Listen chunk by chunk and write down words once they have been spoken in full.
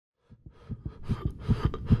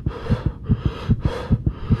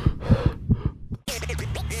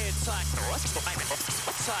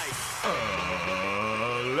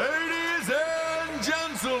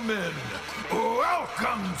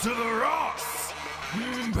to the Ross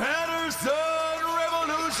Patterson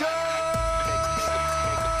Revolution!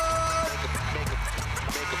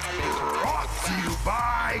 Brought to you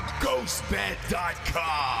by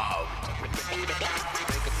GhostBed.com.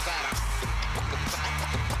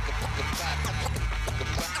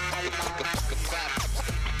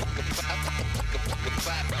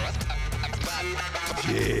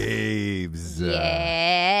 James.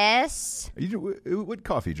 Yes. What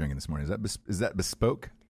coffee are you drinking this morning? Is that bespoke?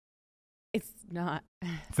 It's not.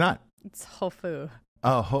 It's not. It's Whole Food.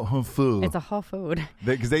 Oh, Whole Food. It's a Whole Food.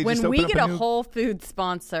 Because they when just we opened get up a Whole Food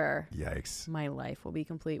sponsor, yikes, my life will be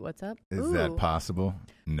complete. What's up? Is that possible?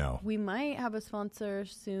 No. We might have a sponsor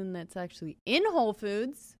soon that's actually in Whole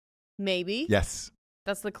Foods. Maybe. Yes.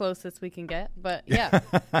 That's the closest we can get. But yeah.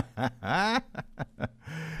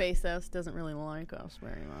 Bezos doesn't really like us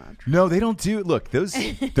very much. No, they don't do. Look, those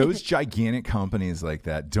gigantic companies like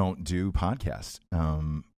that don't do podcasts.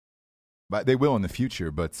 But they will in the future.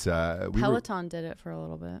 But Peloton did it for a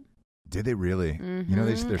little bit. Did they really? Mm-hmm. You know,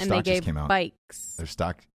 their stock just came out. Bikes. Their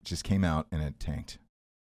stock just came out and it tanked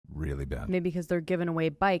really bad. Maybe because they're giving away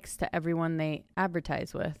bikes to everyone they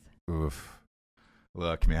advertise with. Oof.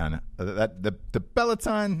 Look, man, the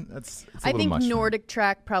Peloton. I think Nordic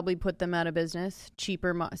Track probably put them out of business.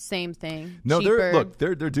 Cheaper, same thing. No,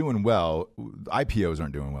 they're doing well. IPOs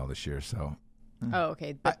aren't doing well this year, so. Oh,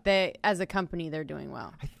 okay. But they, as a company, they're doing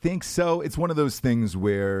well. I think so. It's one of those things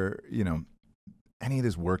where any of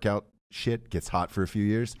this workout shit gets hot for a few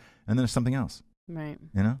years, and then there's something else. Right.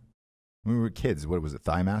 When we were kids, what was it?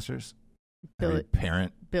 Thigh Masters.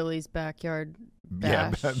 Billy's backyard.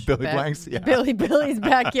 Bash, Billy Blanks. Yeah. Billy's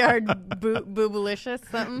backyard. Boobalicious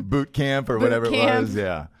something. Boot camp or whatever it was.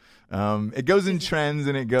 Yeah. It goes in trends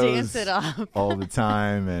and it goes dance it up all the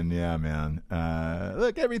time. And yeah, man.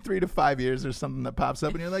 Look, every 3 to 5 years there's something that pops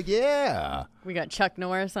up and you're like, yeah. We got Chuck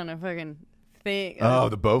Norris on a fucking thing. Oh,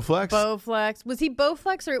 the Bowflex? Bowflex. Was he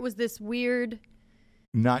Bowflex or it was this weird?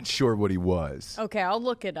 Not sure what he was. Okay, I'll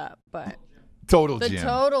look it up. But Total Gym.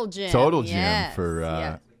 Total Gym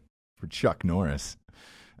for Chuck Norris.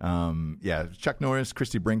 Chuck Norris,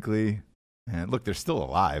 Christy Brinkley. And look, they're still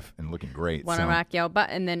alive and looking great. Wanna rock your butt.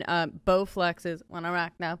 And then Bowflex is wanna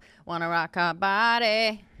rock now, wanna rock our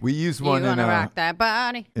body. We used one wanna rock that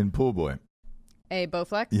body. In Pool Boy. A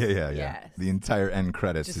Bowflex? Yeah. Yes. The entire end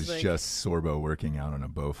credits is just Sorbo working out on a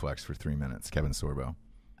Bowflex for 3 minutes. Kevin Sorbo.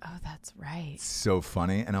 Oh, that's right. It's so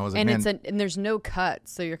funny. And I was like, and there's no cut,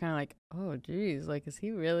 so you're kind of like, oh, geez, like, is he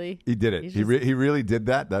really? He did it. He really did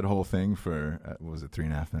that whole thing for, what was it,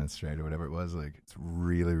 3.5 minutes straight or whatever it was? Like, it's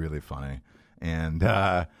really, really funny. And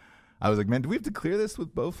I was like, man, do we have to clear this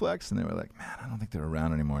with Bowflex? And they were like, man, I don't think they're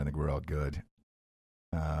around anymore. I think we're all good.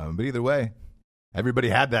 But either way, everybody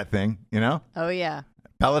had that thing, Oh, yeah.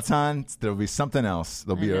 Peloton, there'll be something else.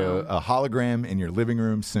 There'll be a hologram in your living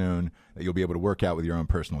room soon that you'll be able to work out with your own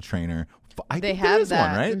personal trainer. They have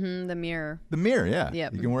that. One, right? Mm-hmm, the mirror. The mirror, yeah.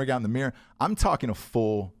 Yep. You can work out in the mirror. I'm talking a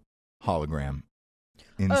full hologram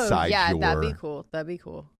inside your that'd be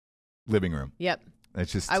cool. living room. Yep.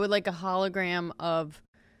 It's just. I would like a hologram of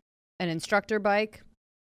an instructor bike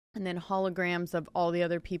and then holograms of all the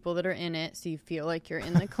other people that are in it so you feel like you're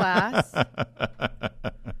in the class.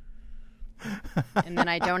 And then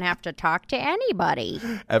I don't have to talk to anybody.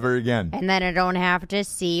 Ever again. And then I don't have to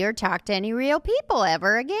see or talk to any real people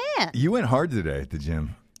ever again. You went hard today at the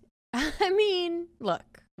gym. I mean,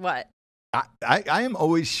 look, what? I am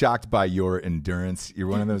always shocked by your endurance. You're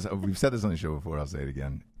one of those, we've said this on the show before, I'll say it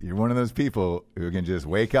again. You're one of those people who can just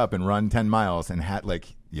wake up and run 10 miles and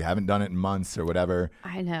you haven't done it in months or whatever.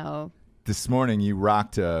 I know. This morning you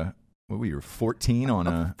rocked what were you, 14 on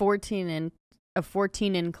a 14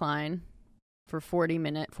 incline. For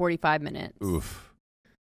 45 minutes. Oof.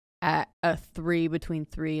 At between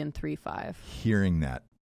 3 and 3.5. Hearing that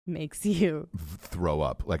makes you throw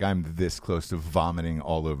up. Like I'm this close to vomiting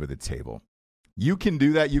all over the table. You can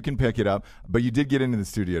do that. You can pick it up. But you did get into the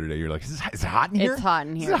studio today. You're like, is it hot in here? It's hot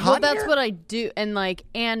in here. That's what I do.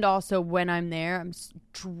 And also when I'm there, I'm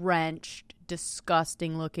drenched,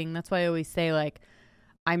 disgusting looking. That's why I always say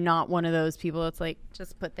I'm not one of those people that's like,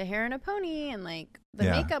 just put the hair in a pony and the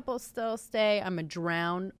makeup will still stay. I'm a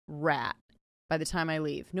drowned rat by the time I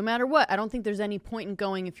leave. No matter what. I don't think there's any point in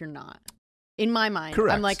going if you're not. In my mind.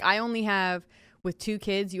 Correct. I'm like, I only have, with 2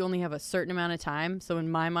 kids, you only have a certain amount of time. So in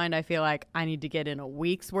my mind, I feel like I need to get in a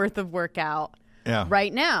week's worth of workout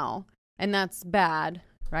right now. And that's bad,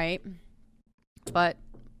 right? But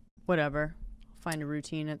whatever. Find a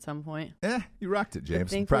routine at some point. Yeah, you rocked it, James. I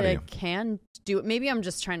think I'm proud that of you. I can do it. Maybe I'm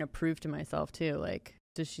just trying to prove to myself too. Like,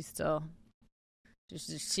 does she still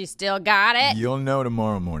got it? You'll know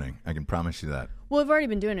tomorrow morning. I can promise you that. Well, I've already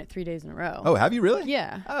been doing it 3 days in a row. Oh, have you really?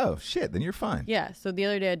 Yeah. Oh, shit. Then you're fine. Yeah. So the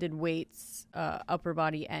other day I did weights, upper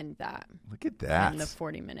body, and that. Look at that. In the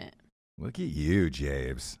 40-minute. Look at you,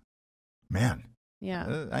 James. Man.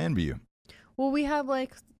 Yeah. I envy you. Well, we have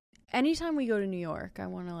like, anytime we go to New York, I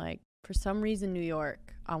want to like, for some reason, New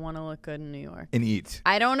York, I want to look good in New York. And eat.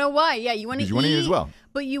 I don't know why. Yeah, you want to eat. You want to eat as well.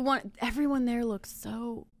 But everyone there looks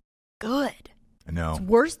so good. I know. It's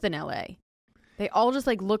worse than LA. They all just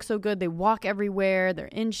like look so good. They walk everywhere. They're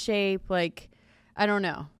in shape. Like, I don't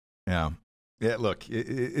know. Yeah. Yeah, look,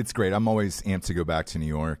 it's great. I'm always amped to go back to New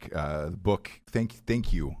York. The book,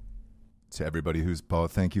 thank you to everybody who's, Paul,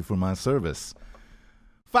 thank you for my service.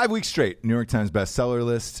 5 weeks straight, New York Times bestseller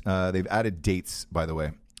list. They've added dates, by the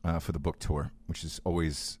way, for the book tour, which is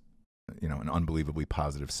always, an unbelievably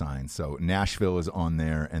positive sign. So Nashville is on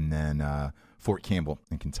there, and then Fort Campbell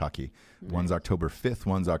in Kentucky. Nice. One's October 5th,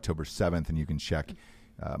 one's October 7th, and you can check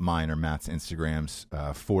mine or Matt's Instagrams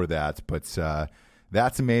for that. But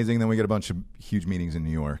that's amazing. Then we get a bunch of huge meetings in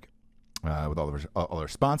New York with all our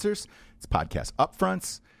sponsors. It's podcast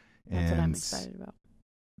upfronts. That's what I'm excited about.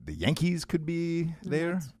 The Yankees could be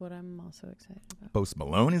there. That's what I'm also excited about. Post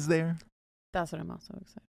Malone is there. That's what I'm also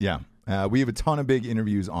excited about. Yeah. We have a ton of big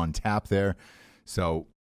interviews on tap there. So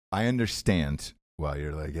I understand why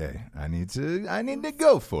you're like, hey, I need to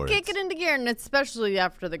go for it. Kick it into gear, and especially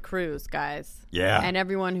after the cruise, guys. Yeah. And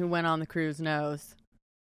everyone who went on the cruise knows.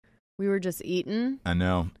 We were just eating. I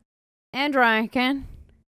know. And drinking.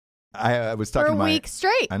 I was talking for a week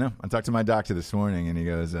straight. I know. I talked to my doctor this morning, and he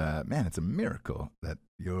goes, man, it's a miracle that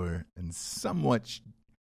you're in somewhat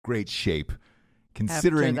great shape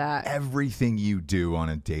considering everything you do on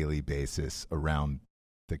a daily basis around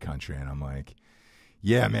the country. And I'm like,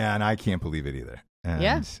 yeah, man, I can't believe it either. And,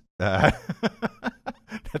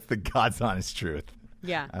 that's the God's honest truth.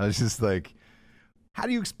 Yeah. I was just like, how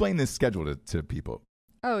do you explain this schedule to people?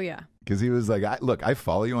 Oh, yeah. Because he was like, look, I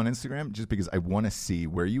follow you on Instagram just because I want to see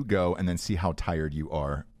where you go and then see how tired you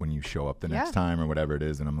are when you show up the next time or whatever it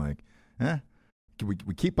is. And I'm like,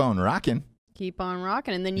 we keep on rocking. Keep on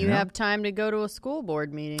rocking. And then you have time to go to a school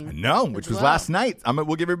board meeting. I know, which was last night.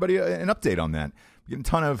 We'll give everybody an update on that. We get a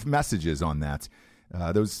ton of messages on that.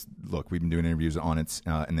 We've been doing interviews on it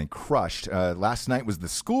and then crushed. Last night was the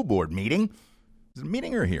school board meeting. Is it a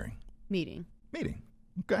meeting or a hearing? Meeting.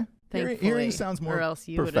 Okay. Thankfully, hearing sounds more or else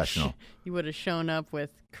professional. You would have shown up with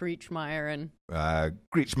Kreechmeyer and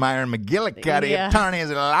Kreechmeyer and McGillicuddy, attorneys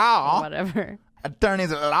at law. Whatever.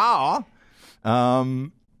 Attorneys at law.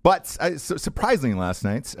 But surprisingly last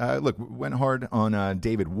night, went hard on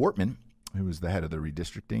David Wortman, who was the head of the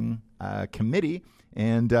redistricting committee.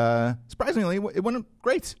 And surprisingly, it went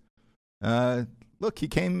great. He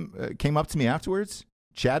came up to me afterwards,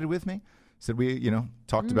 chatted with me. Said we,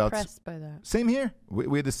 talked about. Impressed by that. Same here.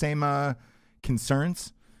 We had the same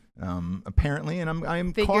concerns, apparently, and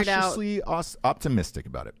I'm cautiously optimistic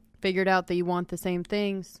about it. Figured out that you want the same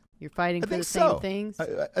things. You're fighting for the same things.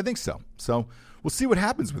 I think so. So we'll see what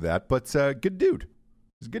happens with that. But good dude.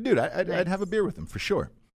 He's a good dude. I'd have a beer with him for sure.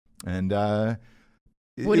 And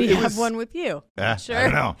would he have one with you? Sure. I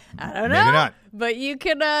don't know. Maybe not. But you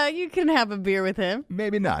can have a beer with him.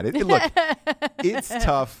 Maybe not. Look, it's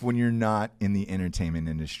tough when you're not in the entertainment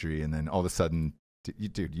industry, and then all of a sudden,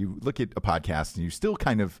 you look at a podcast and you still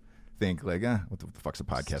kind of think like, what the fuck's a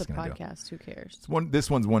podcast going to do? Podcast, who cares? This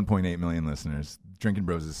one's 1.8 million listeners. Drinking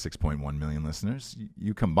Bros is 6.1 million listeners.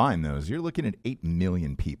 You combine those, you're looking at 8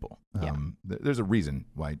 million people. There's a reason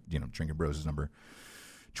why Drinking Bros is number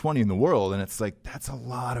 20 in the world, and it's like that's a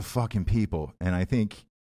lot of fucking people. And I think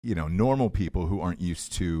normal people who aren't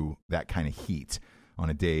used to that kind of heat on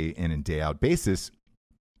a day in and day out basis,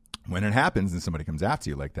 when it happens and somebody comes after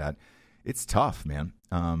you like that, it's tough, man.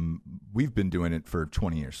 We've been doing it for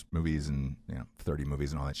 20 years, movies and 30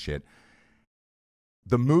 movies and all that shit.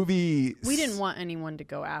 The movie, we didn't want anyone to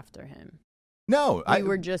go after him. No, we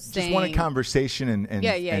were just saying, want a conversation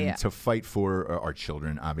and to fight for our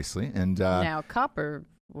children, obviously. And now Copper.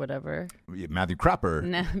 Whatever. Matthew Cropper.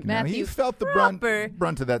 He felt the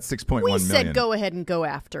brunt of that 6.1 million. We said go ahead and go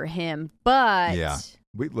after him, but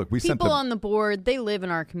we sent people on the board. They live in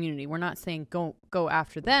our community. We're not saying go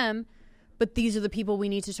after them, but these are the people we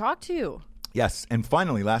need to talk to. Yes, and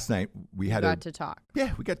finally last night we got to talk.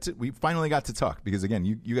 Yeah, we finally got to talk because again,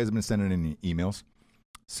 you guys have been sending in emails,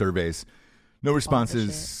 surveys. No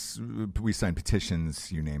responses. We signed petitions,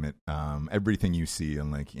 you name it. Everything you see,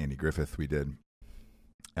 unlike Andy Griffith, we did.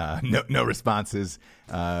 No responses.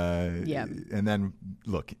 And then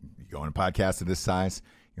look, you go on a podcast of this size,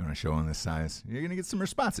 You want to show on this size, you're going to get some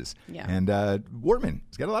responses. Yeah. And Wortman,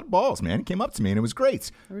 he's got a lot of balls, man. He came up to me, and it was great.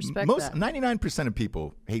 I respect that. 99% of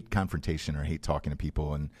people hate confrontation or hate talking to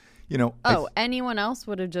people. And, anyone else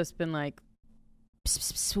would have just been like, pss,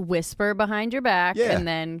 pss, pss, whisper behind your back and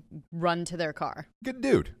then run to their car. Good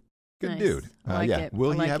dude. Good Nice. Dude. I like it. Will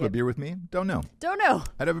I he like have it. a beer with me? Don't know. Don't know.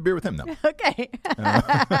 I'd have a beer with him, though. Okay.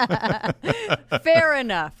 Fair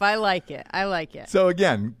enough. I like it. So,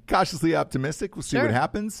 again, cautiously optimistic. We'll see Sure. what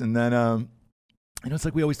happens. And then, it's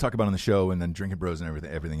like we always talk about on the show, and then Drinking Bros and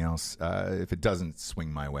everything else. If it doesn't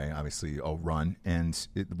swing my way, obviously, I'll run. And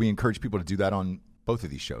we encourage people to do that on both of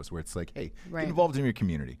these shows, where it's like, hey, Right. get involved in your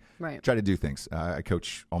community. Right. Try to do things. I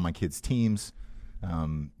coach all my kids' teams,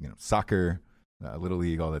 soccer, Little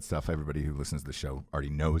League, all that stuff. Everybody who listens to the show already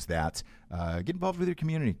knows that. Get involved with your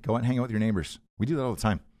community. Go out and hang out with your neighbors. We do that all the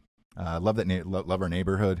time. Love that. Love our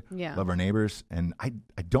neighborhood. Yeah. Love our neighbors. And I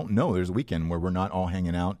don't know. There's a weekend where we're not all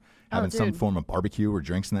hanging out, having some dude. form of barbecue or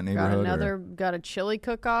drinks in that neighborhood. Got a chili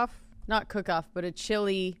cook-off. Not cook-off, but a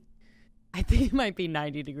chili. I think it might be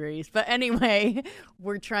 90 degrees. But anyway,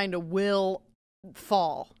 we're trying to will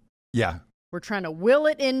fall. Yeah. We're trying to will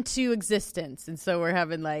it into existence. And so we're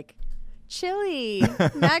having like chili,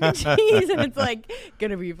 mac and cheese. And it's like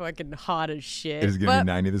going to be fucking hot as shit. Is it going to be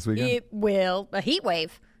 90 this weekend? It will. A heat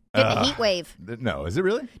wave. Get a heat wave. No. Is it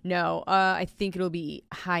really? No, I think it'll be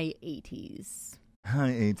high 80s.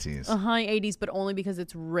 High 80s. A high 80s, but only because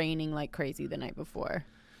it's raining like crazy the night before.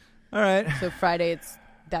 All right. So Friday,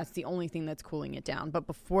 that's the only thing that's cooling it down. But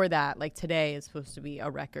before that, like today is supposed to be a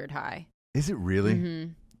record high. Is it really?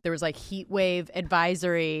 Mm-hmm. There was like heat wave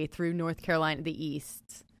advisory through North Carolina, the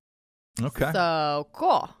east. Okay. So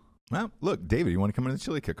cool. Well, look, David, you want to come in the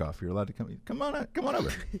chili cook-off? You're allowed to come. Come on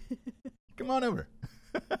over. Come on over.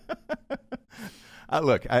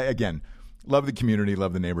 Look, again, love the community,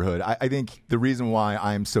 love the neighborhood. I think the reason why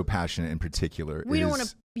I'm so passionate in particular We is don't want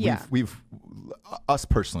to. Yeah. we've us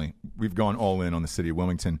personally, we've gone all in on the city of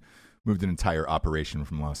Wilmington, moved an entire operation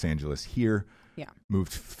from Los Angeles here,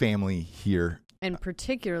 moved family here. And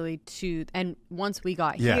particularly and once we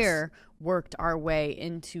got Yes. here, worked our way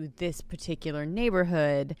into this particular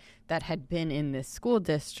neighborhood that had been in this school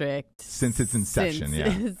district Since its inception,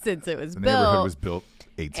 since it was The built. neighborhood was built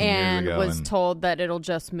 18 and years ago. was told that it'll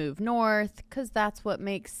just move north because that's what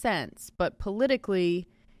makes sense. But politically,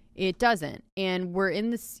 it doesn't. And we're in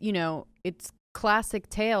this, it's classic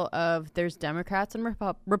tale of there's Democrats and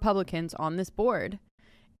Republicans on this board.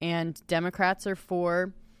 And Democrats are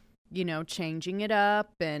for changing it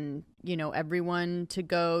up and, everyone to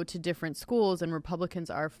go to different schools, and Republicans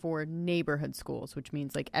are for neighborhood schools, which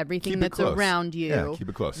means like everything that's close. around you, keep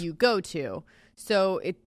it close. you go to. So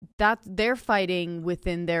they're fighting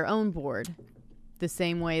within their own board the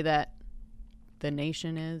same way that the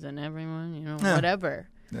nation is and everyone, whatever.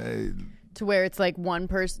 To where it's like one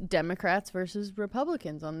person, Democrats versus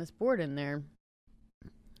Republicans on this board, and they're,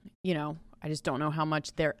 I just don't know how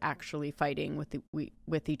much they're actually fighting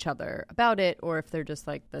with each other about it, or if they're just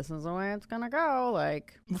like, this is the way it's gonna go.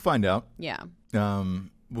 Like, We'll find out. yeah.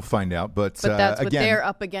 We'll find out. But That's what again, they're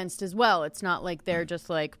up against as well. It's not like they're just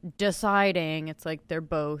like deciding. It's like they're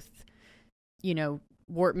both,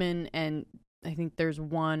 Wortman and I think there's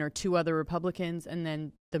one or two other Republicans, and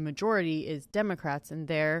then the majority is Democrats, and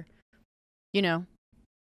they're,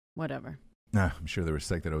 whatever. I'm sure they were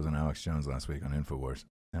sick that I was on Alex Jones last week on InfoWars.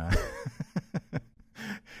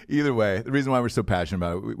 Either way, the reason why we're so passionate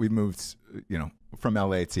about it, we moved, from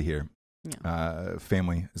LA to here. Yeah.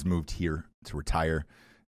 Family has moved here to retire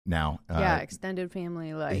now. Extended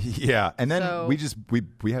family life. Yeah, and then So- we just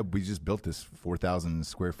built this 4,000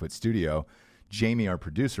 square foot studio. Jamie, our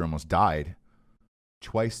producer, almost died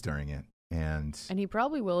twice during it, and he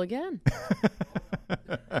probably will again.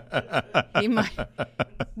 He might.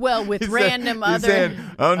 Well, with random he's other. saying,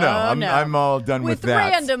 "Oh no, I'm all done with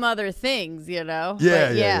that." Random other things, Yeah, But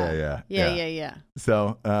yeah.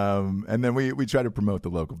 So, and then we try to promote the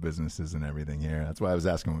local businesses and everything here. That's why I was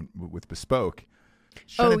asking with Bespoke.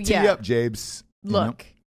 Trying to tee you up, Jables. Look,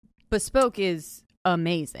 Bespoke is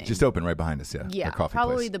amazing. Just open right behind us. Yeah, Our coffee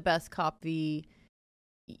probably place. the best coffee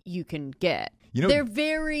you can get. They're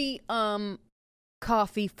very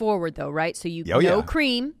coffee forward though, right? So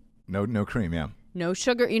cream, no cream, yeah. no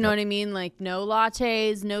sugar. You know what I mean? Like no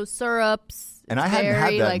lattes, no syrups. And I It's hadn't had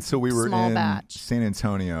very, that like, until we were small in batch. San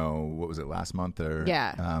Antonio. What was it, last month?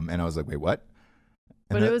 Yeah. And I was like, wait, what?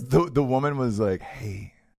 And But it was the woman was like,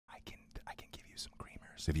 hey, I can give you some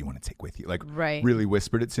creamers if you want to take with you. Like, right. really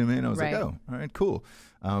whispered it to me, and I was Right. like, oh, all right, cool.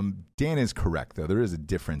 Dan is correct, though. There is a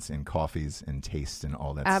difference in coffees and taste and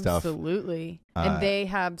all that stuff. Absolutely. And they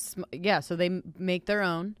have, so they make their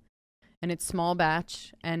own. and it's small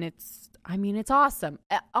batch, and it's awesome.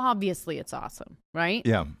 Obviously, it's awesome, right?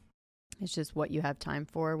 Yeah. It's just what you have time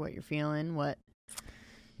for, what you're feeling, what.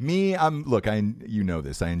 Me, you know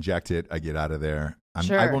this. I inject it. I get out of there.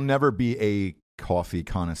 Sure. I will never be a coffee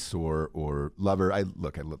connoisseur or lover. I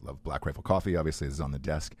love Black Rifle coffee. Obviously, it's on the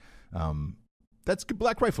desk. That's good.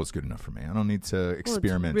 Black Rifle's good enough for me. I don't need to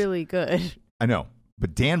experiment. It's really good. I know.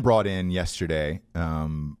 But Dan brought in yesterday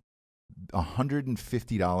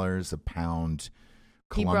 $150 a pound.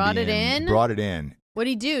 He brought it in? He brought it in. What'd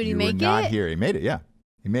he do? Did he You make were not it? here. He made it, yeah.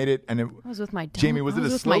 He made it. And I was with my dumb Jamie, was it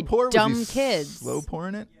a slow pour? Dumb was he kids. Slow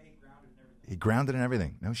pouring it? Yeah, he grounded and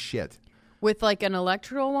everything. No shit. With like an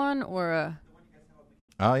electrical one or a.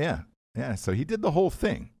 Oh, yeah. Yeah, so he did the whole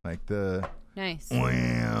thing. Like the. Nice.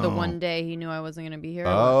 Wow. The one day he knew I wasn't going to be here.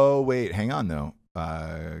 Oh, wait. Hang on, though.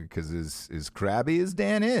 Because as crabby as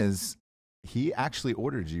Dan is, he actually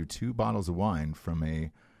ordered you 2 bottles of wine from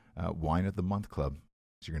a Wine of the Month club.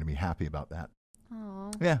 So you're going to be happy about that.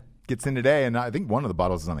 Oh. Yeah. Gets in today, and I think one of the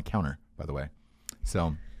bottles is on the counter, by the way.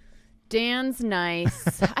 So Dan's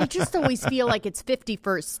nice. I just always feel like it's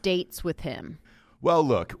 51st dates with him. Well,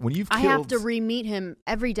 look, when you've killed... I have to re-meet him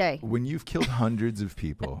every day. When you've killed hundreds of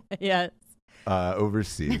people... Yes.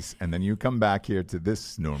 Overseas, and then you come back here to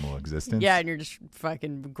this normal existence. Yeah, and you're just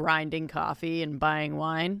fucking grinding coffee and buying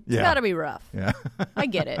wine. It's Yeah. got to be rough. Yeah. I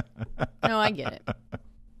get it. No, I get it.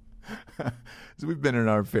 So we've been in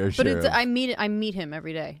our fair But share. it's, I meet him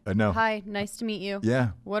every day. I know. Hi, nice to meet you.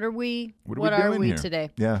 Yeah. What are we What are we doing here? today?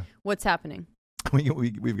 Yeah. What's happening?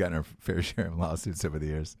 We've gotten our fair share of lawsuits over the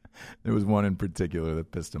years. There was one in particular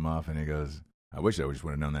that pissed him off, and he goes, I wish I just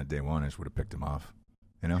would have known that day one. I just would have picked him off.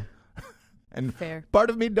 You know? And Fair. part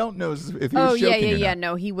of me don't know if he was joking or not.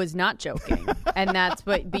 No, he was not joking. And that's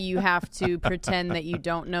but you have to pretend that you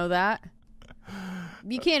don't know that.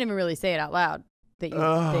 You can't even really say it out loud that you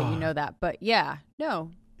know that. But yeah,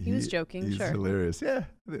 no, he was joking. He's sure. hilarious. Yeah,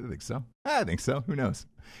 I think so. I think so. Who knows?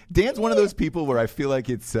 Dan's one of those people where I feel like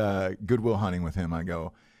it's Goodwill Hunting with him. I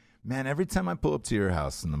go, man, every time I pull up to your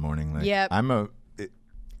house in the morning, like Yep. I'm That's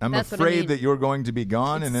what I afraid mean. that you're going to be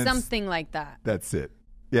gone, It's and something like that. That's it.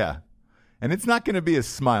 Yeah, and it's not going to be a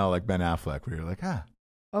smile like Ben Affleck, where you're like,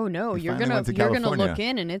 Oh no, We you're finally gonna went to look California.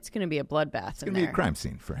 in and it's gonna be a bloodbath. it's going to be a crime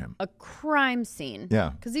scene for him. A crime scene.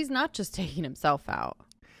 Yeah, Because he's not just taking himself out.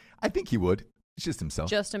 I think he would. It's just himself.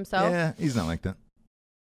 Just himself. Yeah, he's not like that.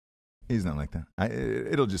 He's not like that.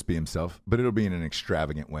 It'll just be himself, but it'll be in an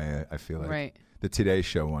extravagant way. I feel like Right. the Today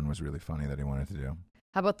Show one was really funny that he wanted to do.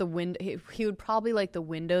 How about the window? He would probably like the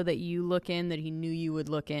window that you look in that he knew you would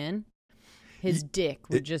look in. His dick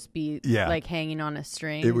would just be like hanging on a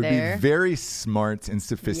string. It would there. be very smart and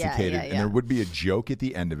sophisticated, Yeah. and there would be a joke at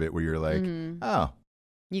the end of it where you're like, "Oh,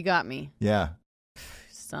 You got me, yeah."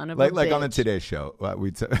 son of a bitch. Like on the Today Show,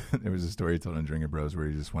 there was a story told on Drinking Bros where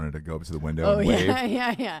he just wanted to go up to the window and wave,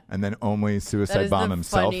 yeah. and then only That suicide is bomb the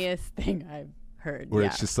himself. funniest thing I've heard. Where yeah.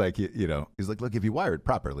 it's just like you know, he's like, "Look, if you wire it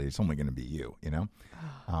properly, it's only going to be you," you know.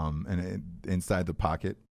 Inside the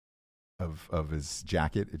pocket of his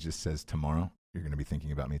jacket, it just says tomorrow. You're going to be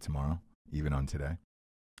thinking about me tomorrow, even on today.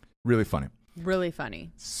 Really funny. Really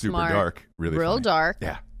funny. Super Smart. dark. Really Real funny. dark.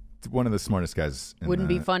 Yeah. It's one of the smartest guys. Wouldn't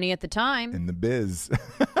be funny at the time. in the biz.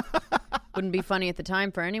 Wouldn't be funny at the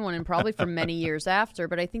time for anyone, and probably for many years after.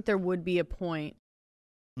 But I think there would be a point,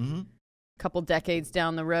 a couple decades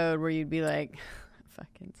down the road, where you'd be like,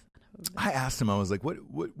 "Fucking." I asked him. I was like, "What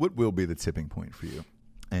will be the tipping point for you?"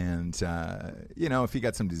 And if he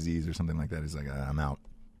got some disease or something like that, he's like, "I'm out."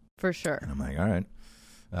 For sure. And I'm like, "All right."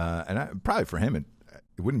 Probably for him, it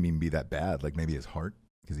wouldn't even be that bad. Like maybe his heart,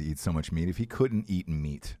 because he eats so much meat. If he couldn't eat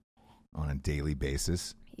meat on a daily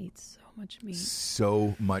basis, He eats so much meat.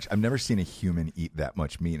 so much. I've never seen a human eat that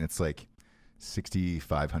much meat, and it's like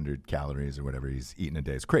 6,500 calories or whatever he's eating a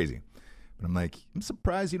day. It's crazy. But I'm like, I'm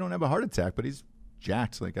surprised you don't have a heart attack, but he's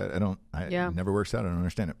jacked. Like it never works out. I don't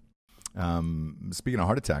understand it. Speaking of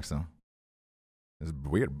heart attacks, though, there's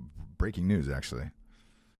weird breaking news actually.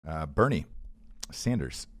 Bernie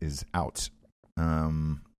Sanders is out.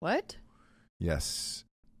 What? Yes.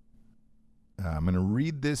 I'm going to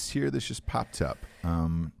read this here. This just popped up.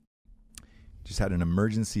 Just had an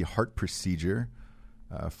emergency heart procedure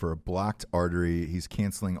for a blocked artery. He's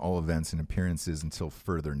canceling all events and appearances until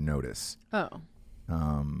further notice. Oh.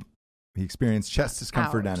 He experienced chest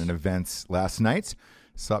discomfort at an event last night,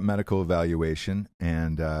 sought medical evaluation,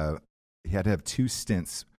 and he had to have 2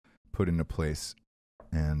 stents put into place.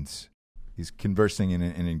 And he's conversing and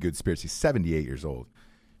in good spirits. He's 78 years old.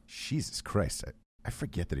 Jesus Christ. I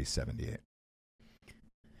forget that he's 78.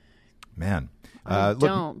 Man. I look,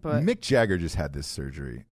 don't, but... Mick Jagger just had this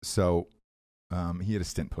surgery. So he had a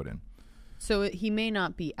stent put in. So he may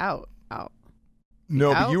not be out.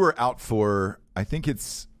 No, Out? but you were out for, I think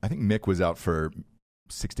Mick was out for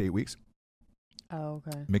 6 to 8 weeks. Oh,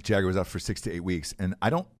 okay. Mick Jagger was out for 6 to 8 weeks. And I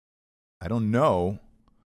don't know.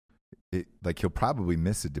 Like he'll probably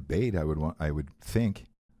miss a debate, I would think.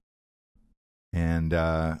 And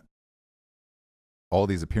all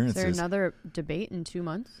these appearances. Is there another debate in 2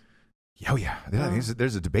 months? Oh yeah.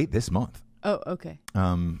 There's a debate this month. Oh, okay.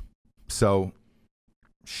 So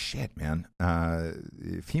shit, man.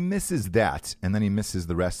 If he misses that and then he misses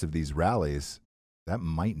the rest of these rallies, that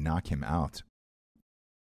might knock him out.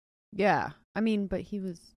 Yeah. I mean, but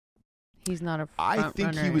he's not a front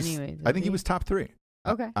runner anyways. I think he was top 3.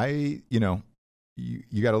 Okay.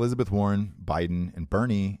 You got Elizabeth Warren, Biden, and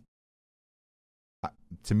Bernie.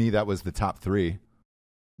 To me, that was the top 3.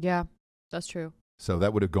 Yeah, that's true. So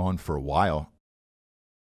that would have gone for a while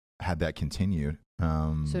had that continued.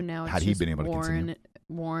 So now it's had he been able to continue.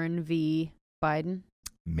 Warren v. Biden?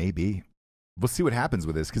 Maybe. We'll see what happens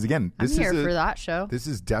with this. Because again, I'm here for that show. This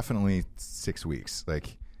is definitely 6 weeks.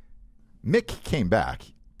 Like, Mick came back,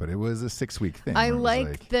 but it was a 6-week thing. I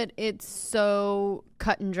like that it's so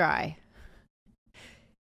cut and dry.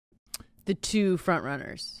 The 2 front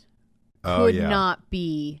runners could not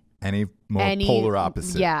be any more polar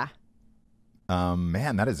opposite. Yeah.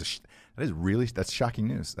 Man, that's shocking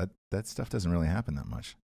news. That stuff doesn't really happen that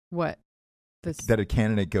much. What? That a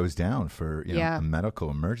candidate goes down for Yeah. a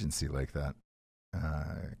medical emergency like that.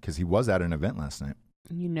 Because he was at an event last night.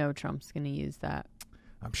 Trump's going to use that.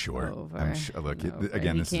 I'm sure. Look,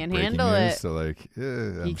 again, this is can't breaking handle news. it. So like,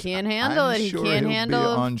 he can't handle it. He sure can't he'll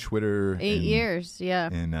handle be on Twitter 8 years.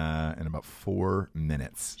 Yeah. In about 4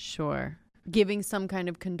 minutes. Sure. Giving some kind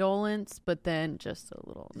of condolence, but then just a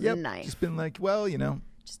little knife. Just been like, well,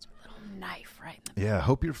 just a little knife right in the yeah,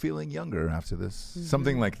 hope you're feeling younger after this. Mm-hmm.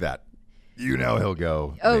 Something like that. He'll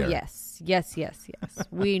go Oh, there. yes.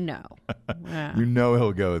 We know. Yeah.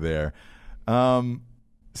 He'll go there.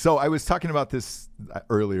 So I was talking about this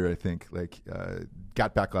earlier, I think.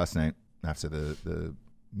 Got back last night after the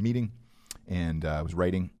meeting, and I was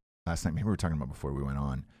writing last night. Maybe we were talking about before we went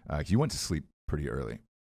on. 'Cause you went to sleep pretty early.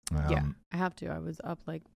 Yeah, I have to. I was up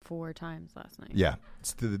like 4 times last night. Yeah.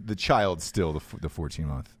 It's the child still, the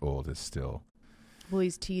 14-month-old is still. Well,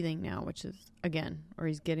 he's teething now, which is, or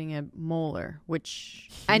he's getting a molar, which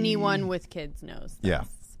anyone with kids knows.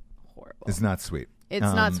 That's horrible. It's not sweet. It's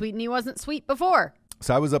not sweet, and he wasn't sweet before.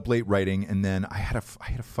 So I was up late writing, and then I had a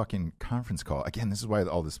fucking conference call. Again, this is why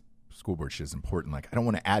all this school board shit is important. Like, I don't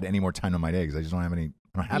want to add any more time to my day because I just don't have any.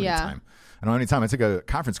 I don't have any time. I don't have any time. I took a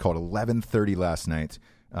conference call at 11:30 last night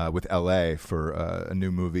with LA for a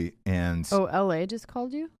new movie, and LA just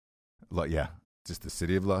called you? Yeah, just the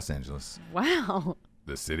city of Los Angeles. Wow.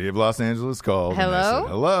 The city of Los Angeles called. Hello? Said,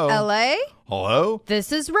 hello. LA? Hello?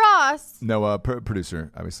 This is Ross. No,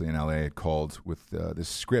 producer, obviously in LA, had called with this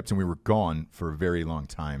script, and we were gone for a very long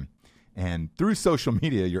time. And through social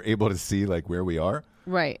media, you're able to see like where we are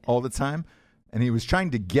all the time. And he was trying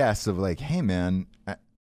to guess of like, hey, man,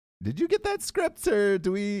 did you get that script or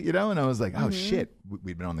do we, And I was like, oh, shit.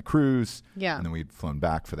 We'd been on the cruise. Yeah. And then we'd flown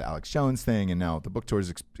back for the Alex Jones thing. And now the book tour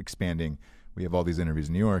is expanding. We have all these interviews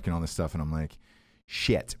in New York and all this stuff. And I'm like,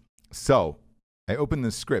 shit. So I opened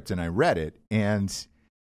the script and I read it, and it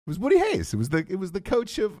was Woody Hayes. It was the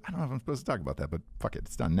coach of, I don't know if I'm supposed to talk about that, but fuck it,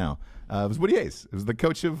 it's done now. It was Woody Hayes. It was the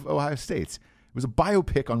coach of Ohio State. It was a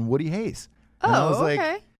biopic on Woody Hayes. And I was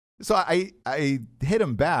like, so I hit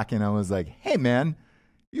him back and I was like, hey man,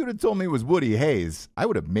 you would have told me it was Woody Hayes. I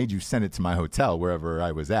would have made you send it to my hotel wherever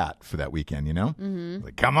I was at for that weekend, Mm-hmm.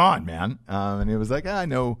 Like, come on, man. And he was like, I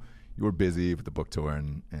know you were busy with the book tour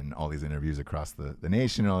and all these interviews across the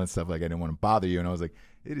nation and all that stuff. Like, I didn't want to bother you. And I was like,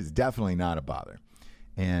 it is definitely not a bother.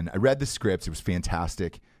 And I read the script. It was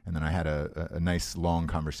fantastic. And then I had a nice long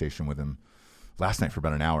conversation with him last night for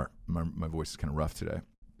about an hour. My voice is kind of rough today.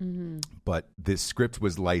 Mm-hmm. But this script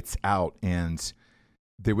was lights out. And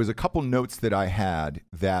there was a couple notes that I had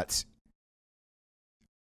that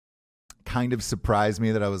kind of surprised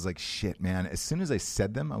me that I was like, shit, man. As soon as I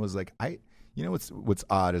said them, I was like, what's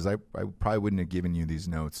odd is I probably wouldn't have given you these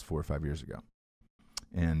notes 4 or 5 years ago.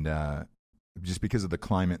 And just because of the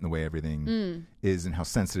climate and the way everything is and how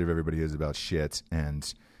sensitive everybody is about shit.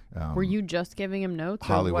 And were you just giving him notes?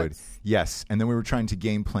 Hollywood. Yes. And then we were trying to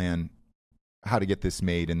game plan how to get this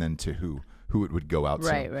made and then to who it would go out to.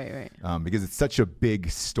 Right. Because it's such a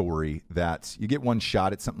big story that you get one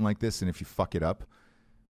shot at something like this, and if you fuck it up,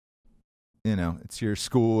 it's your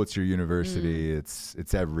school, it's your university,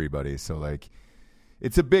 it's everybody. So like,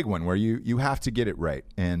 it's a big one where you have to get it right.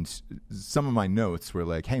 And some of my notes were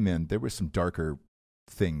like, hey man, there were some darker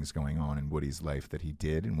things going on in Woody's life that he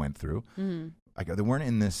did and went through. Mm-hmm. I go, they weren't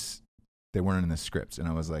in this script. And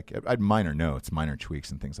I was like, I had minor notes, minor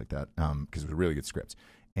tweaks and things like that, because it was a really good script.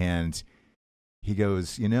 And he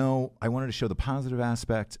goes, I wanted to show the positive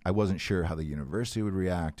aspect. I wasn't sure how the university would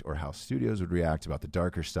react or how studios would react about the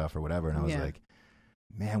darker stuff or whatever. And I was like,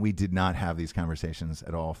 man, we did not have these conversations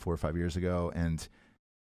at all 4 or 5 years ago. And,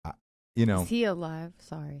 Is he alive?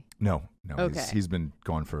 Sorry. No. Okay. He's been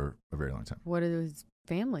gone for a very long time. What does his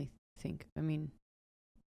family think? I mean,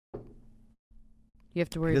 you have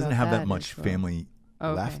to worry He about doesn't have that as much well. family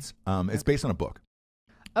left. It's based on a book.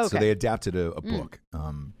 Okay. So they adapted a book.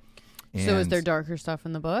 So is there darker stuff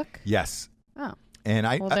in the book? Yes. Oh. And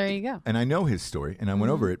there you go. And I know his story, and I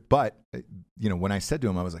went over it. But, when I said to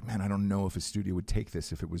him, I was like, man, I don't know if a studio would take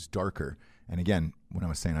this if it was darker. And again, when I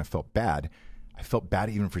was saying I felt bad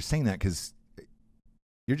even for saying that, because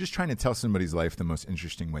you're just trying to tell somebody's life the most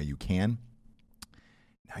interesting way you can.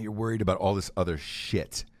 Now you're worried about all this other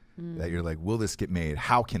shit that you're like, will this get made?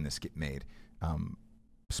 How can this get made?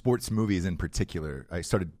 Sports movies in particular. I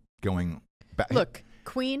started going back. Look,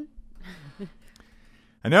 Queen.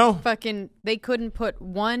 I know. Fucking, they couldn't put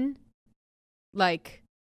one,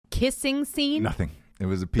 kissing scene. Nothing. It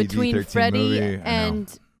was a PG-13 between Freddie movie.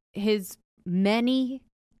 and his many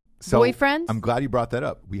boyfriends. I'm glad you brought that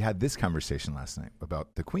up. We had this conversation last night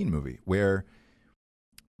about the Queen movie, where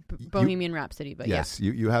Bohemian Rhapsody, but yes,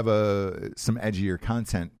 you have some edgier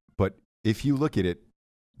content, but if you look at it,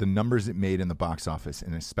 the numbers it made in the box office,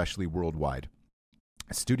 and especially worldwide,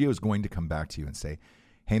 a studio is going to come back to you and say,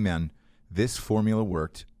 hey man, this formula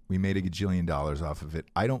worked. We made $1 gajillion off of it.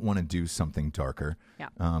 I don't want to do something darker. Yeah.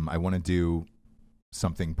 I want to do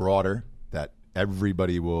something broader that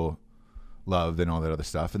everybody will love and all that other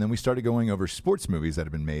stuff. And then we started going over sports movies that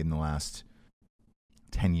have been made in the last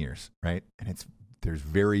 10 years, right? And there's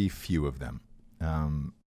very few of them.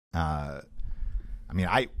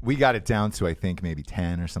 We got it down to, I think, maybe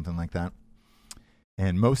 10 or something like that.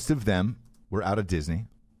 And most of them were out of Disney,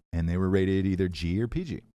 and they were rated either G or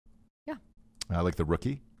PG. Yeah. Like The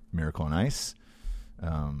Rookie, Miracle on Ice.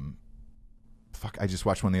 I just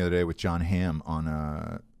watched one the other day with John Hamm on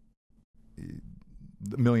The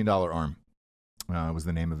 $1 Million Arm. Was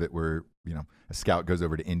the name of it, where a scout goes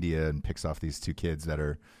over to India and picks off these 2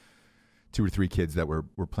 or 3 kids that were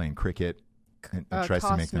playing cricket and tries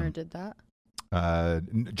to make them. Costner did that.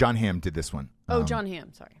 John Hamm did this one. John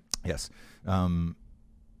Hamm, sorry. Yes. And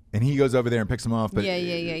he goes over there and picks them off. But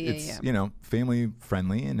it's family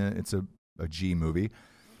friendly, and it's a G movie.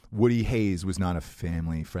 Woody Hayes was not a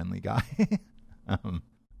family friendly guy.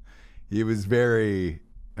 He was very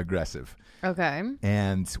aggressive. Okay.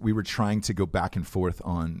 And we were trying to go back and forth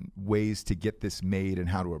on ways to get this made and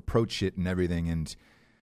how to approach it and everything. And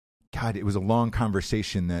God, it was a long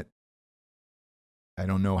conversation that I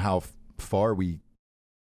don't know how far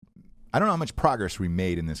I don't know how much progress we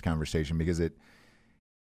made in this conversation, because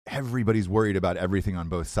everybody's worried about everything on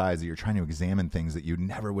both sides, that you're trying to examine things that you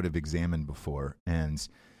never would have examined before. And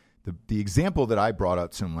the example that I brought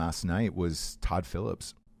up to him last night was Todd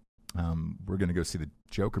Phillips. We're going to go see the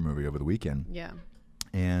Joker movie over the weekend. Yeah.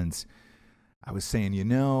 And I was saying,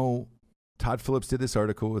 Todd Phillips did this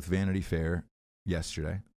article with Vanity Fair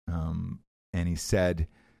yesterday. And he said,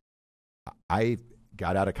 I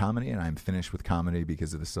got out of comedy and I'm finished with comedy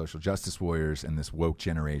because of the social justice warriors and this woke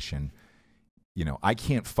generation. I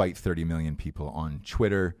can't fight 30 million people on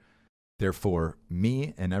Twitter. Therefore,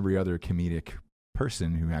 me and every other comedic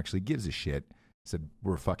person who actually gives a shit said,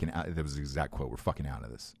 we're fucking out. That was the exact quote. We're fucking out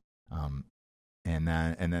of this. And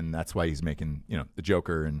then that's why he's making, the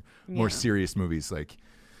Joker and more serious movies. Like,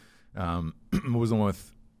 what was the one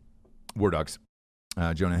with War Dogs?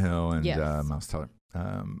 Jonah Hill and Miles Teller.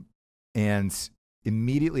 And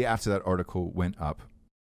immediately after that article went up,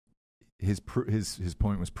 his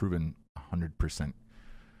point was proven 100%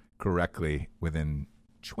 correctly within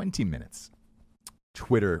 20 minutes.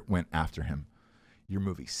 Twitter went after him. Your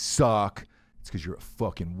movies suck. It's because you're a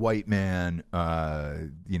fucking white man.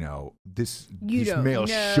 This male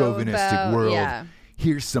chauvinistic world. Yeah.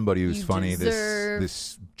 Here's somebody who's funny.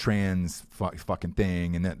 This trans fucking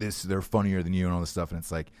thing, and they're funnier than you, and all this stuff. And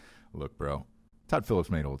it's like, look, bro, Todd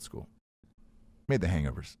Phillips made Old School, made The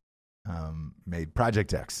Hangovers, made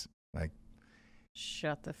Project X. Like,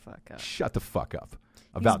 shut the fuck up. Shut the fuck up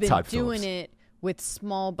about Todd Phillips. He's been doing it with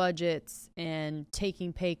small budgets and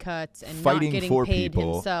taking pay cuts and fighting not getting for paid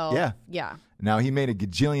people. himself. Yeah. Now, he made $1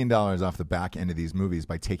 gajillion off the back end of these movies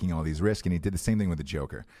by taking all these risks, and he did the same thing with the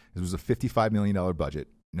Joker. This was a $55 million budget,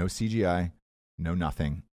 no CGI, no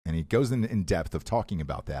nothing, and he goes in depth of talking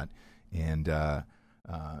about that and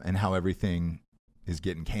how everything is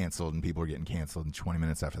getting canceled and people are getting canceled. And 20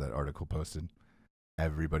 minutes after that article posted,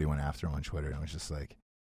 everybody went after him on Twitter. And I was just like,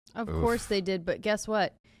 of course they did. But guess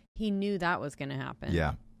what? He knew that was going to happen.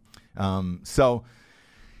 Yeah. So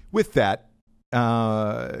with that,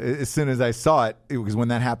 as soon as I saw it, it was when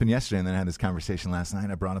that happened yesterday. And then I had this conversation last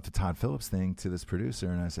night. I brought up the Todd Phillips thing to this producer.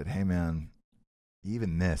 And I said, hey, man,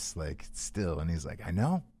 even this, like, still. And he's like, I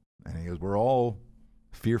know. And he goes, we're all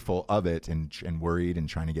fearful of it and worried and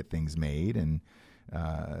trying to get things made. And,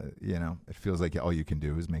 it feels like all you can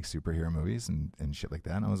do is make superhero movies and shit like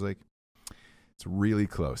that. And I was like, it's really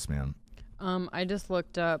close, man. I just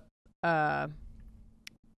looked up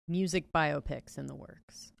music biopics in the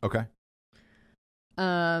works. Okay.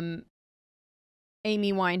 Amy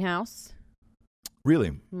Winehouse.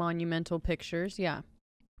 Really? Monumental Pictures, yeah.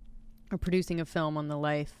 Are producing a film on the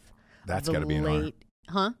life That's of got the to be an R.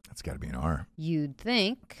 Huh? That's got to be an R. You'd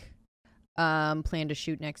think. Plan to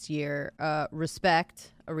shoot next year.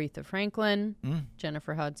 Respect, Aretha Franklin,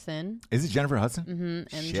 Jennifer Hudson. Is it Jennifer Hudson?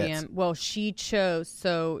 Mm-hmm. MGM. Shit. Well, she chose,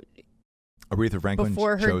 so Aretha Franklin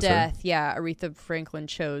before her chose death, yeah, Aretha Franklin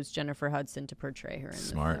chose Jennifer Hudson to portray her in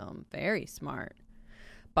Smart. the film. Very smart.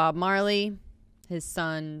 Bob Marley, his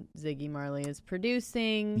son Ziggy Marley is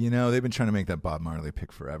producing. You know, they've been trying to make that Bob Marley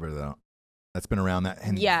pick forever, though. That's been around that.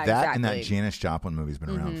 And yeah, that exactly. and that Janis Joplin movie's been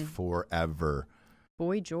around forever.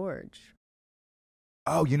 Boy George.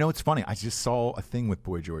 Oh, you know, it's funny. I just saw a thing with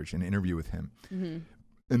Boy George, an interview with him. Mm-hmm.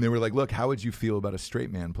 And they were like, look, how would you feel about a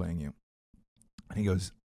straight man playing you? And he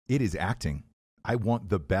goes, it is acting. I want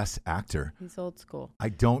the best actor. He's old school. I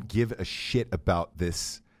don't give a shit about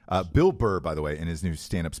this. Bill Burr, by the way, in his new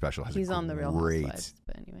stand-up special, has He's a on the Real great... Housewives,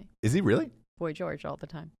 but anyway. Is he really? Boy George all the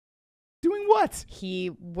time. Doing what?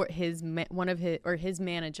 His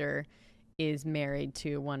manager is married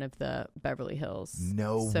to one of the Beverly Hills.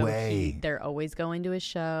 No way. They're always going to his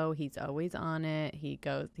show. He's always on it. He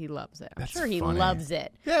loves it. I'm That's sure he funny. loves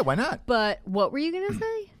it. Yeah, why not? But what were you going to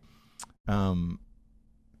say? I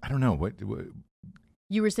don't know. What?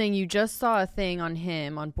 You were saying you just saw a thing on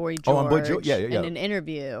him, on Boy George, on Boy George? Yeah. in an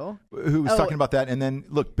interview. Who was talking about that. And then,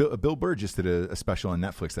 look, Bill Burr just did a special on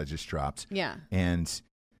Netflix that just dropped. Yeah. And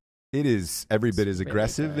it is every bit as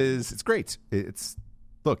aggressive as... It's great.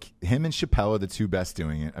 Look, him and Chappelle are the two best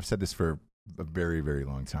doing it. I've said this for a very, very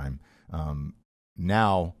long time.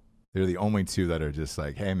 Now, they're the only two that are just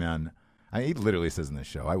like, hey, man, he literally says in this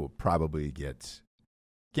show, I will probably get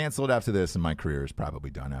canceled after this, and my career is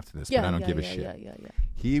probably done after this, but I don't give a shit. Yeah.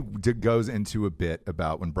 He goes into a bit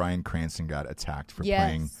about when Bryan Cranston got attacked for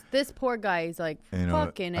playing. This poor guy is like,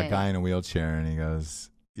 fucking a guy in a wheelchair, and he goes,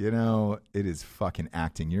 it is fucking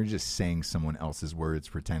acting. You're just saying someone else's words,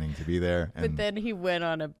 pretending to be there. But then he went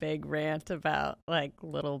on a big rant about like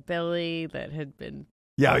little Billy that had been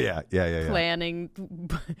planning,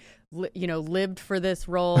 lived for this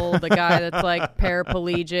role. The guy that's like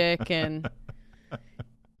paraplegic, and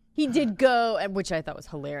he did go, which I thought was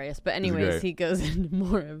hilarious. But anyways, he goes into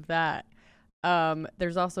more of that.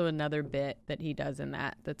 There's also another bit that he does in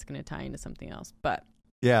that's going to tie into something else. But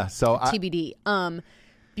yeah, so TBD.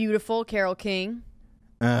 Beautiful, Carole King.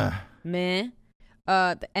 Meh.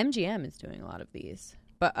 The MGM is doing a lot of these.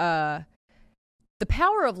 But The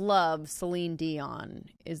Power of Love, Celine Dion,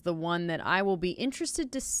 is the one that I will be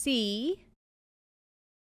interested to see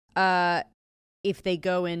if they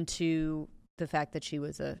go into the fact that she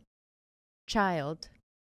was a child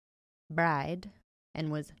bride and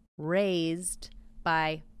was raised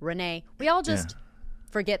by Renee. We all just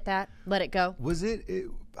forget that. Let it go. Was it?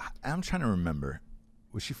 I'm trying to remember.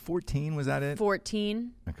 Was she 14? Was that it?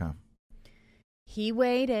 14. Okay. He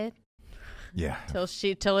waited. Yeah.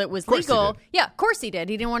 Till it was legal. Yeah, of course he did.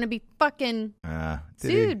 He didn't want to be fucking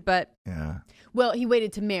sued, but well, he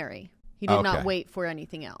waited to marry. He did not wait for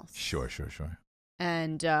anything else. Sure.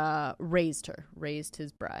 And raised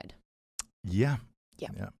his bride. Yeah.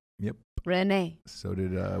 Yep. Renee. So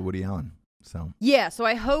did Woody Allen. So yeah, so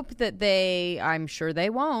I hope that I'm sure they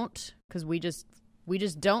won't, because we just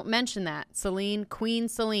don't mention that. Queen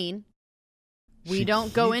Celine. We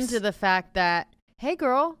don't go into the fact that, hey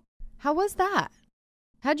girl, how was that?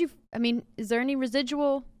 Is there any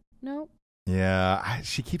residual? No. Yeah,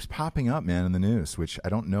 she keeps popping up, man, in the news, which I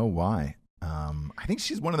don't know why. I think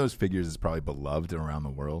she's one of those figures that's probably beloved around the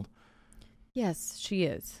world. Yes, she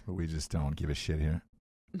is. But we just don't give a shit here.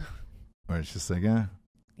 Or it's just like,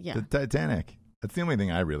 the Titanic. That's the only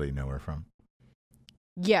thing I really know her from.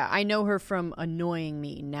 Yeah, I know her from annoying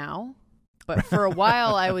me now. But for a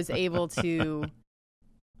while,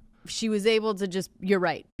 she was able to just, you're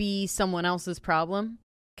right, be someone else's problem.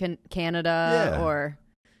 Canada or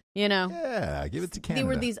You know? Yeah, give it to Canada.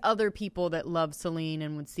 There were these other people that loved Celine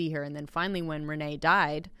and would see her. And then finally when Renee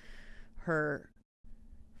died, her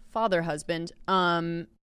father husband,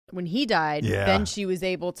 when he died, then she was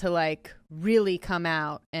able to like really come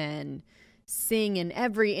out and sing in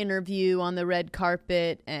every interview on the red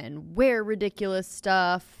carpet and wear ridiculous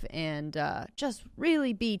stuff and just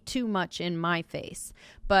really be too much in my face.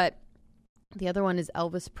 But the other one is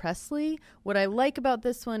Elvis Presley. What I like about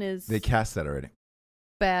this one is they cast that already.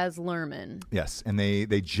 Baz Luhrmann. Yes, and they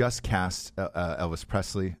just cast Elvis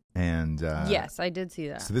Presley, and yes, I did see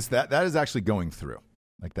that. So that is actually going through,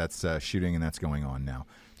 like that's shooting and that's going on now.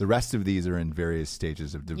 The rest of these are in various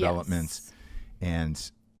stages of development,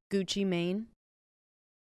 and Gucci Mane,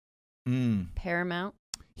 Paramount.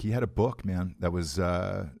 He had a book, man, that was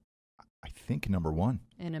I think #1.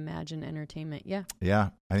 And Imagine Entertainment, yeah.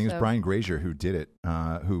 I think it was Brian Grazer who did it,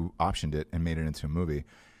 who optioned it and made it into a movie.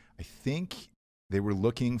 I think they were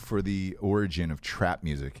looking for the origin of trap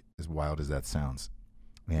music, as wild as that sounds.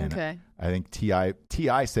 And I think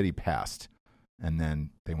T.I. said he passed, and then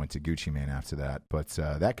they went to Gucci Mane after that. But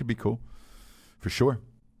that could be cool, for sure.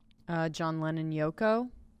 John Lennon, Yoko,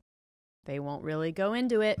 they won't really go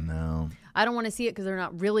into it. No. I don't want to see it because they're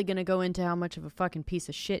not really going to go into how much of a fucking piece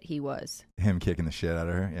of shit he was. Him kicking the shit out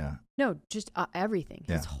of her, yeah. No, just everything,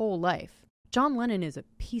 his whole life. John Lennon is a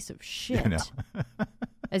piece of shit. Yeah, I know.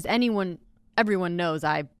 As everyone knows,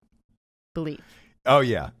 I believe. Oh,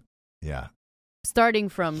 yeah. Yeah. Starting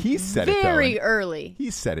from he said very it, though, early.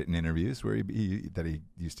 He said it in interviews where he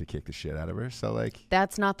used to kick the shit out of her. So, like,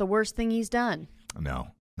 that's not the worst thing he's done. No,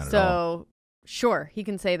 not at all. So, sure, he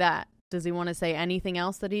can say that. Does he want to say anything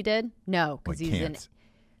else that he did? No, because he's in.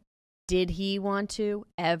 Did he want to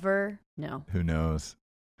ever? No. Who knows?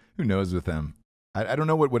 Who knows with them? I don't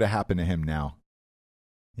know what would have happened to him now.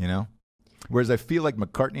 You know? Whereas I feel like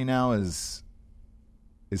McCartney now is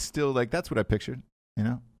still like, that's what I pictured, you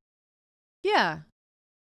know? Yeah.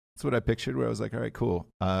 That's what I pictured, where I was like, all right, cool.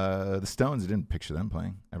 The Stones, I didn't picture them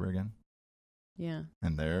playing ever again. Yeah.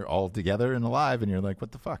 And they're all together and alive, and you're like,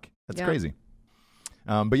 what the fuck? That's crazy.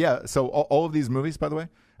 But yeah, so all of these movies, by the way,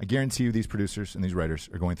 I guarantee you these producers and these writers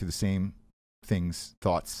are going through the same things,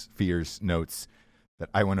 thoughts, fears, notes that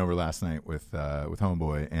I went over last night with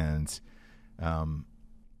Homeboy. And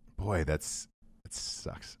boy, it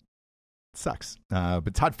sucks. It sucks.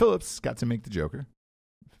 But Todd Phillips got to make the Joker,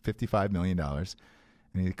 $55 million. And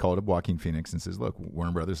he called up Joaquin Phoenix and says, look,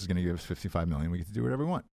 Warner Brothers is going to give us $55 million. We get to do whatever we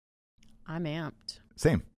want. I'm amped.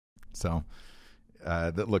 Same. So,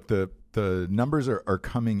 the numbers are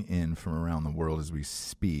coming in from around the world as we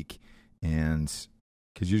speak. And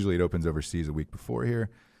because usually it opens overseas a week before here.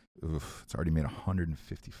 It's already made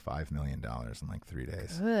 $155 million in like 3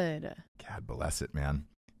 days. Good. God bless it, man.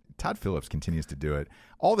 Todd Phillips continues to do it.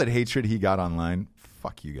 All that hatred he got online,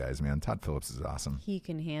 fuck you guys, man. Todd Phillips is awesome. He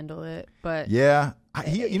can handle it, but yeah,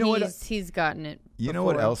 you know what? He's gotten it. You know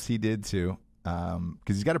what else he did too? Because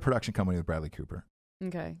he's got a production company with Bradley Cooper.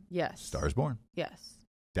 Okay. Yes. Stars Born. Yes.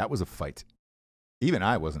 That was a fight. Even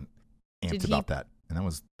I wasn't amped about that, and that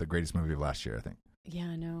was the greatest movie of last year, I think. Yeah,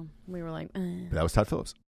 I know. We were like, but that was Todd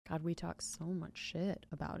Phillips. God, we talked so much shit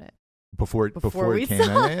about it. Before it came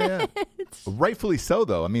out. Yeah. Rightfully so,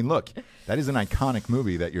 though. I mean, look, that is an iconic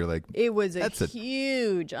movie that you're like... It was a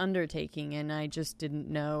huge undertaking, and I just didn't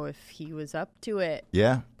know if he was up to it.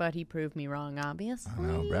 Yeah. But he proved me wrong, obviously. I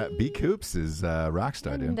know. B. Coops is a rock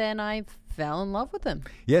star, dude. And then I fell in love with him.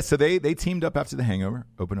 Yeah, so they teamed up after The Hangover,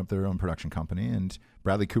 opened up their own production company, and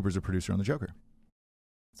Bradley Cooper's a producer on The Joker.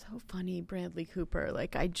 So funny, Bradley Cooper.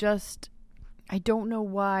 Like, I don't know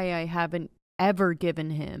why I haven't ever given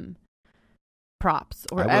him props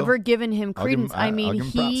or ever given him credence.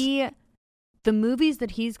 The movies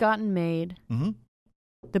that he's gotten made,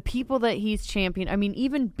 the people that he's championed. I mean,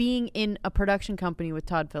 even being in a production company with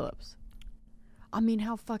Todd Phillips. I mean,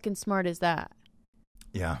 how fucking smart is that?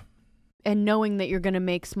 Yeah. And knowing that you're going to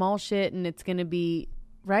make small shit and it's going to be,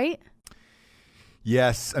 right?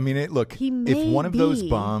 Yes. I mean, if one of those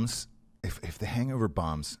bombs, if The Hangover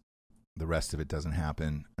bombs, the rest of it doesn't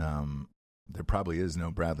happen, there probably is no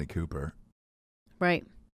Bradley Cooper. Right.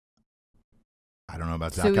 I don't know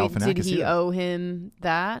about Zach Galifianakis. Did he owe him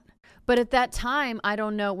that? But at that time, I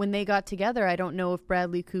don't know. When they got together, I don't know if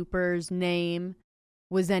Bradley Cooper's name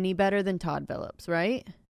was any better than Todd Phillips, right?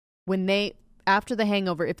 After The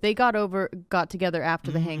Hangover, if they got together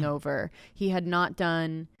after The Hangover, he had not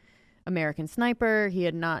done American Sniper. He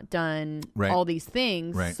had not done all these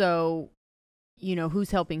things. Right. So,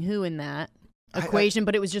 who's helping who in that equation?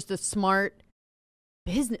 But it was just a smart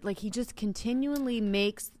business. Like, he just continually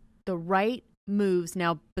makes the right moves.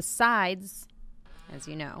 Now, besides, as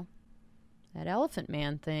you know, That Elephant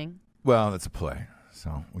Man thing. Well, that's a play,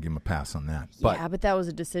 so we'll give him a pass on that. Yeah, but that was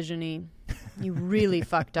a decision he really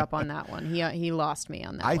fucked up on that one. He lost me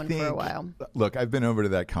on that one for a while. Look, I've been over to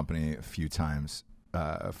that company a few times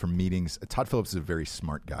for meetings. Todd Phillips is a very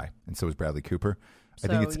smart guy, and so is Bradley Cooper. I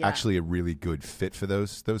think it's actually a really good fit for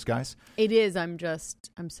those guys. It is. I'm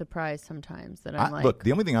surprised sometimes that I'm like, look,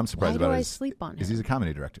 the only thing I'm surprised about is he's a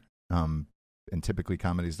comedy director. And typically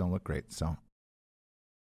comedies don't look great. So,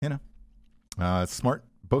 smart,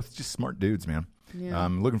 both just smart dudes, man. Yeah.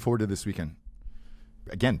 Looking forward to this weekend.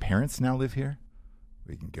 Again, parents now live here.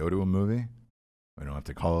 We can go to a movie. We don't have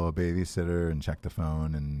to call a babysitter and check the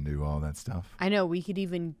phone and do all that stuff. I know. We could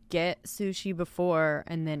even get sushi before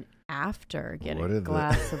and then after get a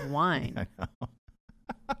glass of wine. I know.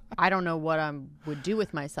 I don't know what I would do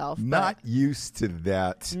with myself. Not used to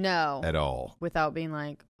that at all. Without being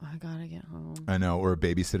like, oh, I gotta get home. I know. Or a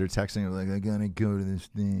babysitter texting like, I gotta go to this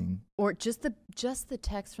thing. Or just the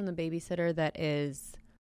text from the babysitter that is,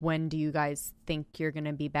 when do you guys think you're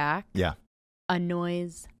gonna be back? Yeah.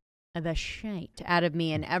 Annoys the shite out of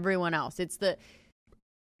me and everyone else. It's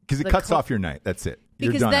because it cuts off your night. That's it.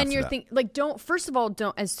 Because then you're thinking, like, first of all,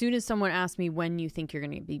 as soon as someone asks me when you think you're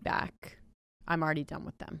going to be back, I'm already done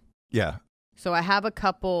with them. Yeah. So I have a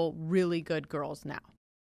couple really good girls now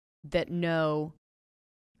that know.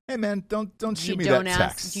 Hey, man, don't shoot me that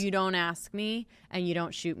text. You don't ask me and you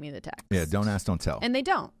don't shoot me the text. Yeah, don't ask, don't tell. And they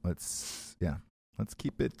don't. Let's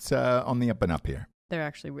keep it on the up and up here. They're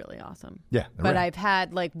actually really awesome. Yeah. But I've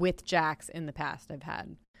had, like, with Jax in the past, I've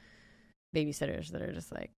had babysitters that are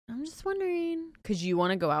just like, I'm just wondering, because you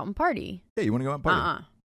want to go out and party. Yeah, you want to go out and party.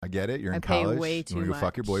 I get it. You're in college. Way too you want to go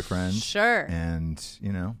fuck your boyfriend. Sure. And,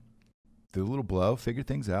 do a little blow, figure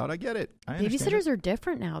things out. I get it. I understand. Babysitters are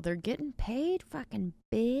different now. They're getting paid fucking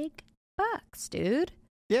big bucks, dude.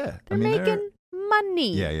 Yeah. They're making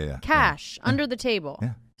money. Yeah. Cash under the table.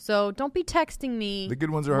 Yeah. So don't be texting me the good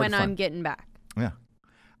ones are when I'm getting back. Yeah.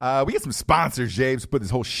 We get some sponsors, James, put this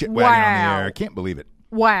whole shit wagon on the air. I can't believe it.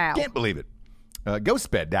 Wow. Can't believe it.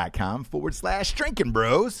 Ghostbed.com/drinking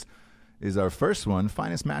bros is our first one.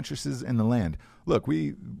 Finest mattresses in the land. Look,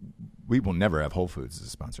 we will never have Whole Foods as a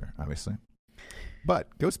sponsor, obviously.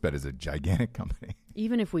 But Ghostbed is a gigantic company.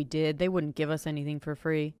 Even if we did, they wouldn't give us anything for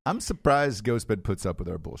free. I'm surprised Ghostbed puts up with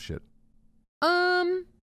our bullshit. I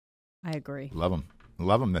agree. Love them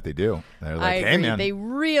that they do. They're like, hey, hey, man. They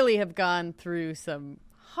really have gone through some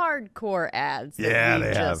hardcore ads that we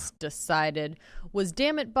just decided was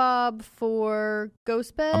Damn It Bob for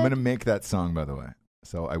Ghostbed. I'm going to make that song, by the way.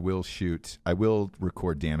 So I will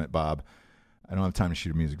record Damn It Bob. I don't have time to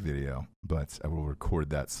shoot a music video, but I will record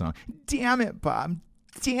that song. Damn it, Bob.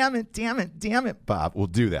 Damn it, Bob. We'll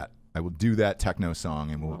do that. I will do that techno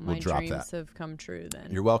song, and we'll drop that. My dreams have come true then.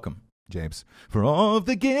 You're welcome, James. For all of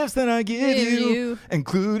the gifts that I give you,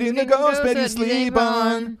 including the ghost bed you sleep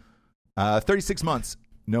on. 36 months.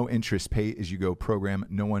 No interest, pay-as-you-go program.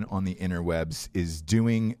 No one on the interwebs is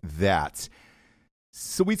doing that.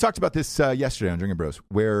 So we talked about this yesterday on Drinking Bros,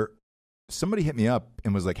 where somebody hit me up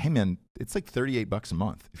and was like, hey, man, it's like $38 a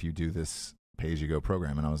month if you do this pay-as-you-go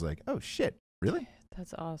program. And I was like, oh, shit, really?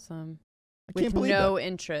 That's awesome. I can't believe no that.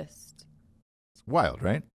 interest. It's wild,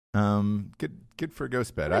 right? Good for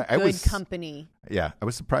Ghostbed. I was company. Yeah, I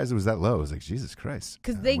was surprised it was that low. I was like, Jesus Christ.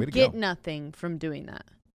 Because they get nothing from doing that.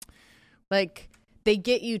 Like, they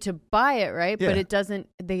get you to buy it, right? Yeah. But it doesn't,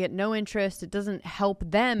 they get no interest. It doesn't help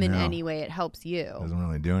them in any way. It helps you. It doesn't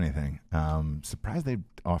really do anything. Surprised they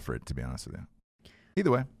offer it, to be honest with you.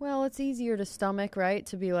 Either way. Well, it's easier to stomach, right?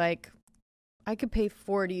 To be like, I could pay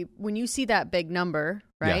 $40. When you see that big number,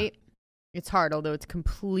 right? Yeah. It's hard, although it's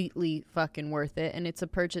completely fucking worth it. And it's a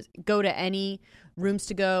purchase. Go to any Rooms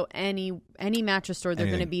to Go, any mattress store. They're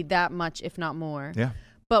going to be that much, if not more. Yeah.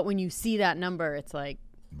 But when you see that number, it's like,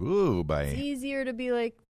 ooh, it's easier to be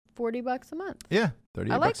like $40 a month. Yeah,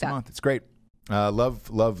 $38 a month. It's great. Love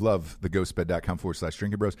the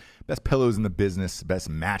ghostbed.com/drinking bros. Best pillows in the business, best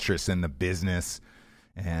mattress in the business.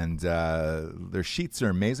 And their sheets are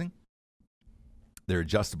amazing. Their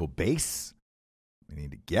adjustable base, we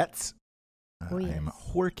need to get. Yes. I am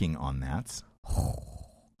working on that.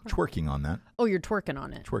 Twerking on that. Oh, you're twerking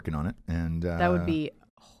on it. Twerking on it. And that would be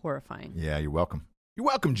horrifying. Yeah, you're welcome. You're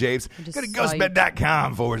welcome, James. Go to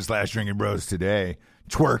ghostbed.com/drinking bros today.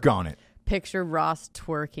 Twerk on it. Picture Ross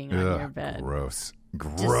twerking on your bed. Gross.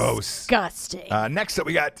 Disgusting. Next up,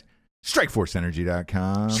 we got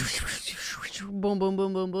strikeforceenergy.com. Boom, boom,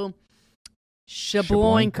 boom, boom, boom.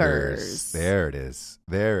 Shaboinkers. There it is.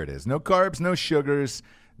 No carbs, no sugars.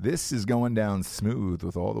 This is going down smooth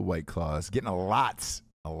with all the White Claws. Getting a lot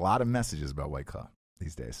of messages about White Claw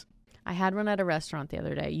these days. I had one at a restaurant the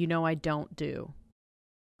other day. You know I don't do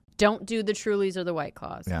the Trulies or the White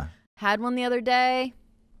Claws. Yeah. Had one the other day.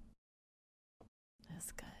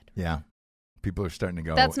 That's good. Yeah. People are starting to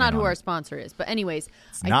go. That's not who our sponsor is. But anyways,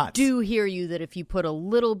 I do hear you that if you put a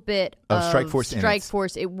little bit of Strike Force,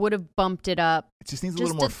 it would have bumped it up. It just needs a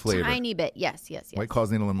little more flavor. Tiny bit. Yes. White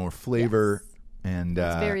Claws need a little more flavor. Yes. And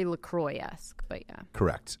it's very LaCroix-esque, but yeah.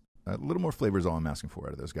 Correct. A little more flavor is all I'm asking for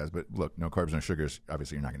out of those guys. But look, no carbs, no sugars.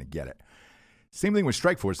 Obviously, you're not going to get it. Same thing with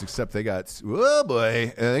Strike Force, except they got,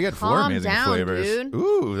 they got 4 amazing flavors. Dude.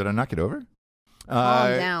 Ooh, did I knock it over?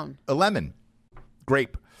 Calm down. A lemon,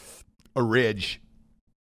 grape, a ridge,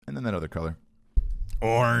 and then that other color.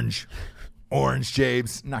 Orange,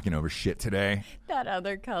 Jables. Knocking over shit today. That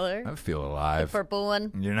other color. I feel alive. The purple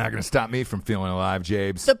one. You're not going to stop me from feeling alive,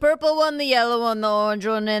 Jables. The purple one, the yellow one, the orange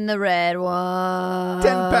one, and the red one.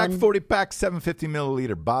 10-pack, 40-pack,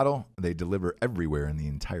 750-milliliter bottle. They deliver everywhere in the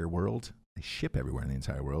entire world. They ship everywhere in the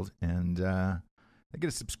entire world. And they get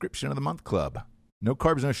a subscription of the month club. No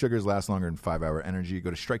carbs, no sugars, last longer than 5-hour energy.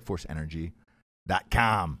 Go to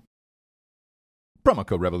strikeforceenergy.com. Promo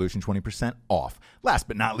code Revolution, 20% off. Last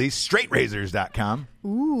but not least, straightrazors.com.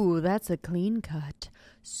 Ooh, that's a clean cut.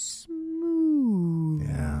 Smooth.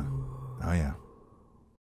 Yeah. Oh, yeah.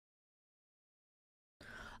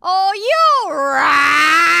 Oh, you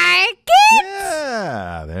right, kids?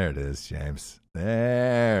 Yeah, there it is, James.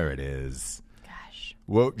 There it is. Gosh.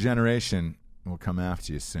 Woke generation will come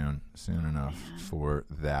after you soon enough for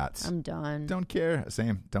that. I'm done. Don't care.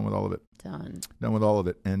 Same. Done with all of it. Done with all of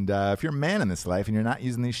it. And if you're a man in this life and you're not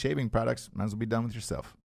using these shaving products, might as well be done with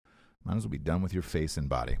yourself. Might as well be done with your face and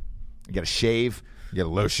body. You got to shave. You got to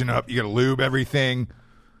lotion up. You got to lube everything.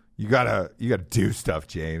 You gotta do stuff,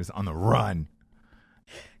 James, on the run.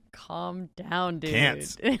 Calm down, dude.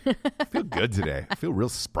 Can't. I feel good today. I feel real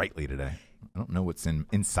sprightly today. I don't know what's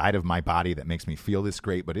inside of my body that makes me feel this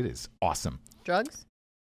great, but it is awesome. Drugs?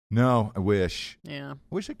 No, I wish. Yeah.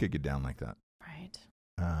 I wish I could get down like that. Right.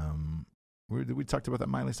 We talked about that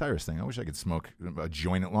Miley Cyrus thing. I wish I could smoke a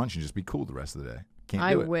joint at lunch and just be cool the rest of the day.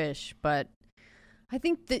 Can't do it. I wish, but I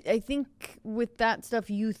think with that stuff,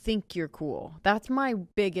 you think you're cool. That's my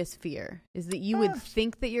biggest fear, is that you would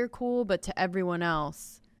think that you're cool, but to everyone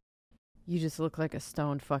else, you just look like a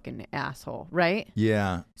stoned fucking asshole, right?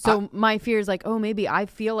 Yeah. So my fear is like, oh, maybe I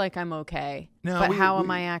feel like I'm okay, but how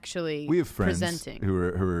am I actually we have friends presenting? who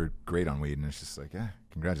are great on weed, and it's just like,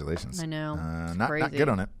 congratulations. I know. Not good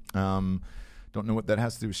on it. Don't know what that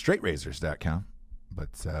has to do with straightrazors.com.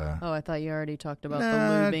 But I thought you already talked about the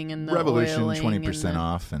lubing and the Revolution, oiling 20%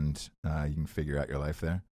 off, and you can figure out your life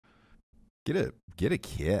there. Get a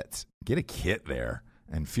kit. Get a kit there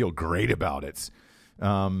and feel great about it.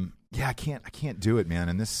 I can't do it, man.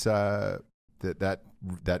 And this that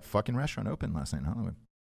fucking restaurant opened last night in Hollywood.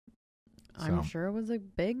 I'm sure it was a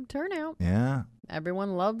big turnout. Yeah.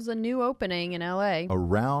 Everyone loves a new opening in LA.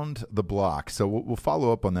 Around the block. So we'll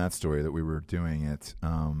follow up on that story that we were doing it.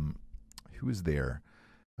 Who was there?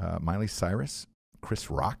 Miley Cyrus, Chris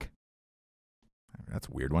Rock. That's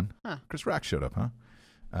a weird one. Huh. Chris Rock showed up,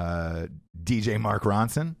 huh? DJ Mark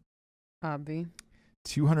Ronson. Obvi.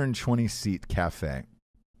 220-seat cafe.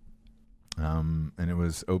 And it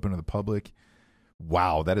was open to the public.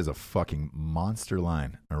 Wow, that is a fucking monster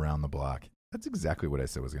line around the block. That's exactly what I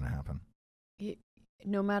said was going to happen.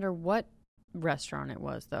 No matter what restaurant it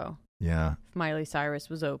was, though. Yeah. If Miley Cyrus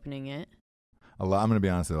was opening it. I'm going to be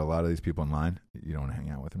honest with you, a lot of these people in line, you don't want to hang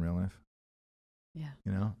out with in real life. Yeah.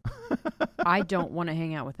 You know? I don't want to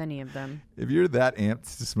hang out with any of them. If you're that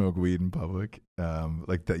amped to smoke weed in public,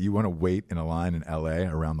 like that you want to wait in a line in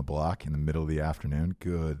LA around the block in the middle of the afternoon,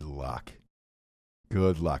 good luck.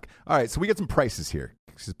 Good luck. All right, so we got some prices here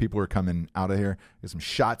because people are coming out of here. There's some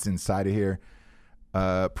shots inside of here.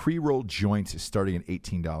 Pre-rolled joint is starting at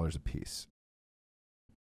 $18 a piece.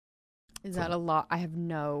 Is that a lot? I have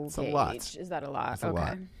no It's gauge. a lot. Is that a lot? It's a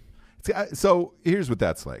lot. So here's what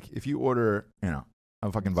that's like. If you order,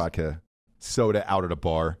 a fucking vodka soda out at a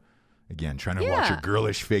bar, again, trying to watch your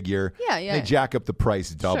girlish figure. Yeah. They jack up the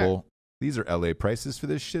price double. Sure. These are LA prices for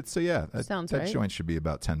this shit. So that right. joint should be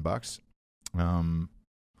about $10.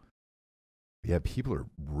 People are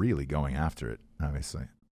really going after it, obviously.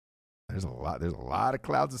 There's a lot of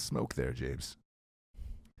clouds of smoke there, James.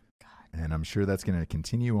 God. And I'm sure that's going to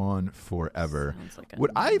continue on forever. Like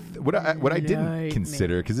what I didn't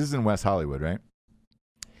consider, because this is in West Hollywood, right?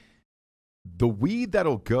 The weed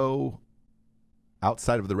that'll go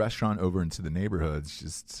outside of the restaurant over into the neighborhoods,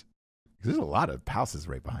 just there's a lot of houses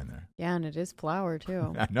right behind there. Yeah, and it is flower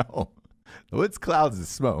too. I know. Well, it's clouds of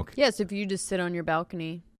smoke. Yes, if you just sit on your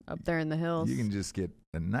balcony up there in the hills. You can just get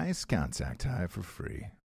a nice contact high for free.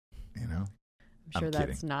 You know? I'm sure I'm that's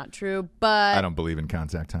kidding. not true, but I don't believe in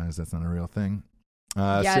contact ties. That's not a real thing.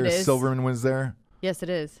 Yeah, Sarah it is. Silverman was there. Yes, it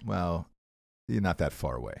is. Well, you're not that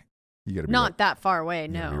far away. You got to be Not right, that far away, you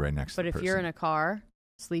gotta no. be right next But to the if you're in person. a car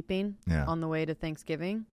sleeping Yeah. on the way to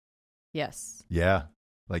Thanksgiving, yes. Yeah.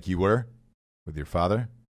 Like you were with your father.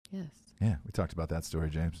 Yes. Yeah. We talked about that story,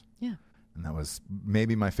 James. Yeah. And that was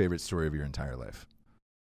maybe my favorite story of your entire life.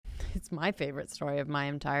 It's my favorite story of my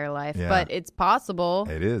entire life, Yeah. but it's possible.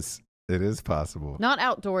 It is. It is possible. Not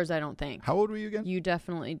outdoors, I don't think. How old were you again? You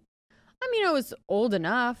definitely. I mean, I was old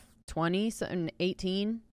enough, 20, something,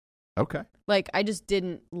 18. Okay. Like, I just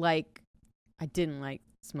didn't like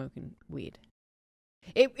smoking weed.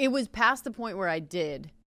 It was past the point where I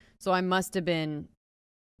did. So I must have been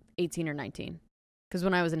 18 or 19. Because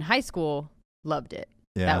when I was in high school, loved it.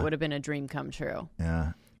 Yeah. That would have been a dream come true.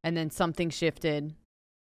 Yeah. And then something shifted.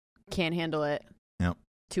 Can't handle it. Yep.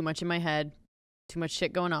 Too much in my head. Too much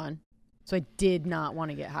shit going on. So I did not want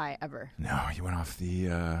to get high ever. No, you went off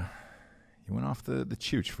the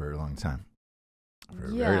chooch for a long time. For a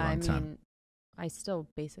very long time. Mean, I still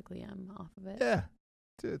basically am off of it. Yeah,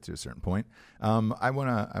 to a certain point. I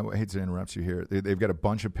hate to interrupt you here. They've got a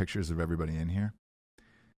bunch of pictures of everybody in here.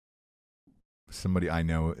 Somebody I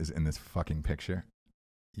know is in this fucking picture.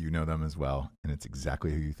 You know them as well, and it's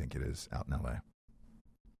exactly who you think it is out in LA.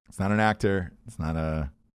 It's not an actor. It's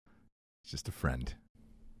just a friend.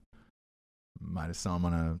 Might have saw him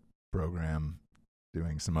on a program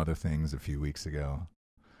doing some other things a few weeks ago.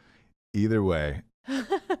 Either way,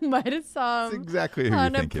 Might have saw it's him exactly who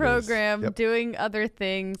on you a think program it is. Yep. doing other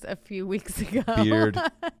things a few weeks ago. Beard,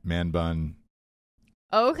 man bun.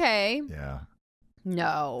 Okay. Yeah,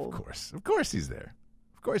 No. of course he's there.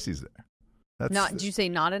 Of course he's there. That's Not. Did you say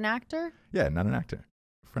not an actor? Yeah, not an actor.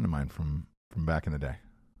 A friend of mine from back in the day.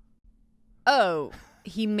 Oh,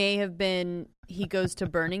 he may have been. He goes to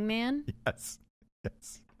Burning Man. Yes.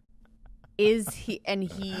 Is he? And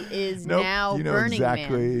he is Nope, now you know Burning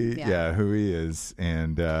exactly, Man. Yeah, who he is,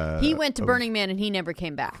 and He went to Burning Man and he never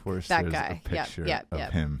came back. Of course, that there's guy. a picture Yep. of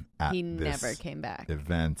him at He this never came back.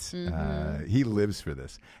 event. Mhm. He lives for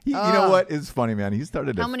this. You know what is funny, man? He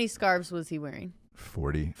started How many scarves was he wearing?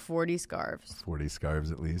 40 scarves. 40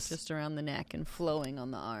 scarves at least. Just around the neck and flowing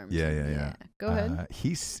on the arms. Yeah. Go ahead.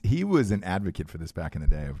 He was an advocate for this back in the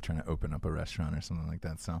day of trying to open up a restaurant or something like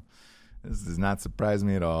that. So this does not surprise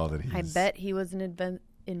me at all that he's. I bet he was an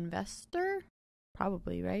investor.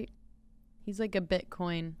 Probably, right? He's like a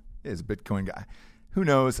Bitcoin. He's a Bitcoin guy. Who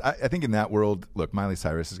knows? I think in that world, look, Miley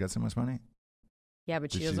Cyrus has got so much money. Yeah,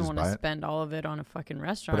 but Did she she doesn't just want buy to it? spend all of it on a fucking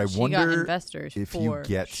restaurant. But I She wonder got investors if for you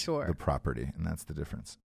get sure. the property, and that's the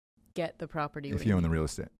difference. Get the property. If what you do own the mean? real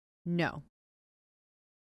estate. No.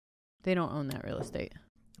 They don't own that real estate.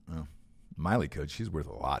 Oh, Miley could. She's worth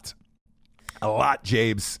a lot. A lot,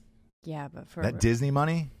 Jables. Yeah, but for That Disney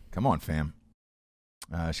money? Come on, fam.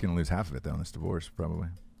 She's going to lose half of it, though, in this divorce, probably.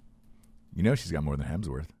 You know she's got more than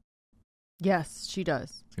Hemsworth. yes, she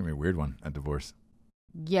does. It's going to be a weird one, a divorce.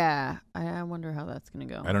 Yeah, I wonder how that's gonna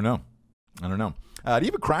go. I don't know. Do you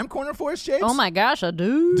have a crime corner for us, James? Oh my gosh, I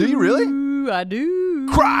do. Do you really? I do.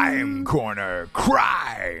 Crime corner.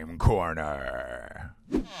 Crime corner.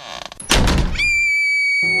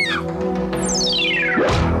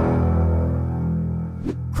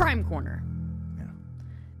 Crime Corner. Yeah.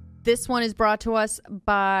 This one is brought to us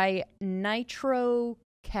by Nitro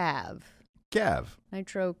Cav. Cav.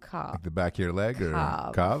 Nitro Cav. Like the back of your leg or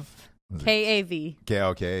Cav. Cav? K-A-V.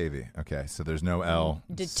 K-O-K-A-V. Okay, so there's no L.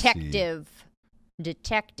 Detective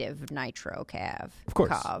Nitro Cav. Of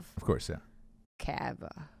course. Cav. Of course, yeah. Cav.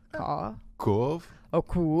 Cav. Cool. Oh,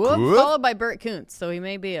 cool. Cool. Followed by Burt Koontz. So he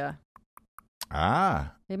may be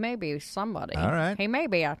somebody. All right. He may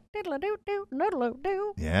be a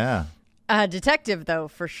diddle-a-doo-doo. Yeah. Detective, though,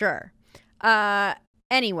 for sure.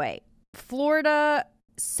 Anyway, Florida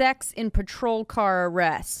sex in patrol car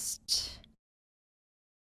arrest.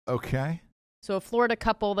 Okay. So a Florida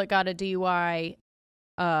couple that got a DUI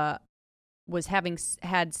was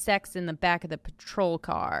had sex in the back of the patrol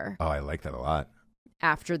car Oh, I like that a lot.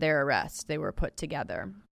 after their arrest. They were put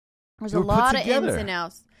together. There's They a were put lot of together? ins and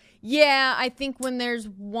outs. Yeah, I think when there's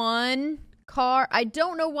one car, I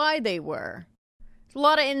don't know why they were. A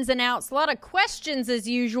lot of ins and outs, a lot of questions as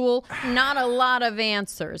usual, not a lot of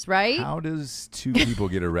answers, right? How does two people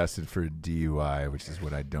get arrested for DUI, which is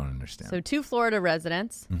what I don't understand? So 2 Florida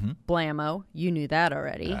residents, Mhm. Blammo, you knew that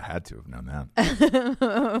already. I had to have known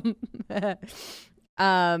that.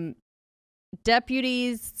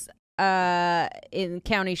 Deputies in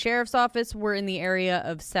county sheriff's office were in the area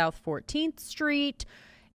of South 14th Street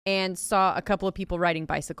and saw a couple of people riding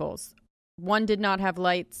bicycles One did not have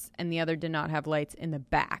lights, and the other did not have lights in the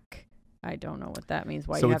back. I don't know what that means.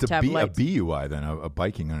 Why so you it's have to have lights? a BUI then, a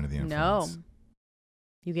biking under the influence. No.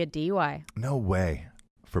 You get DUI. No way.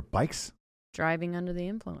 For bikes? Driving under the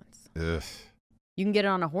influence. Ugh. You can get it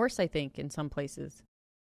on a horse, I think, in some places.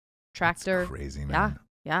 Tractor. That's crazy, man.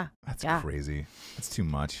 Yeah. That's crazy. That's too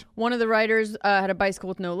much. One of the riders had a bicycle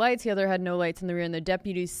with no lights. The other had no lights in the rear. And the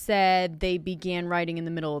deputies said they began riding in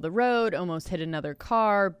the middle of the road, almost hit another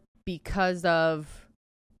car because of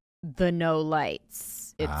the no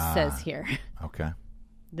lights. It says here. Okay.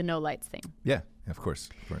 The no lights thing. Yeah, of course.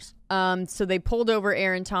 So they pulled over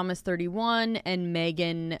Aaron Thomas, 31, and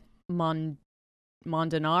Megan Mondanaro,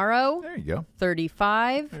 There you go.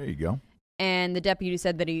 35. There you go. And the deputy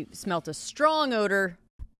said that he smelt a strong odor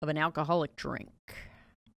of an alcoholic drink.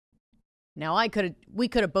 Now, we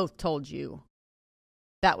could have both told you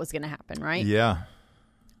that was going to happen, right? Yeah.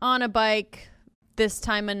 On a bike, this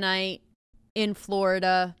time of night, in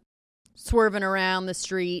Florida, swerving around the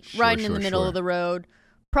street, riding in the middle of the road,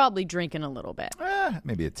 probably drinking a little bit.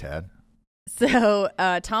 Maybe a tad. So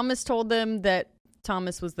Thomas told them that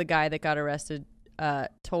Thomas was the guy that got arrested,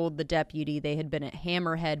 told the deputy they had been at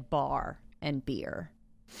Hammerhead Bar and Beer.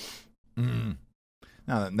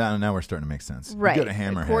 Now we're starting to make sense. Right. You go to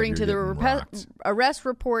Hammerhead, According to the rocked. arrest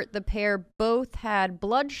report, the pair both had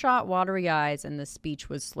bloodshot, watery eyes, and the speech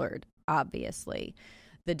was slurred, obviously.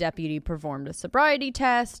 The deputy performed a sobriety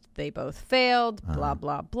test. They both failed, blah,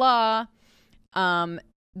 blah, blah.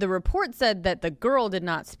 The report said that the girl did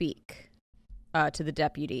not speak to the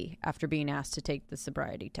deputy after being asked to take the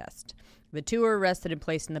sobriety test. The two were arrested and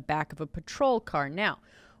placed in the back of a patrol car. Now,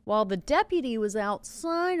 while the deputy was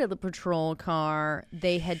outside of the patrol car,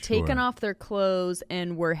 they had taken off their clothes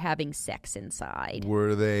and were having sex inside.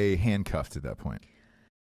 Were they handcuffed at that point?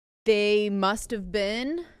 They must have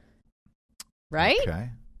been, right? Okay.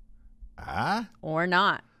 Or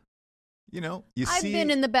not. I've been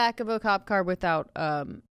in the back of a cop car without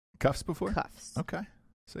cuffs before? Cuffs. Okay.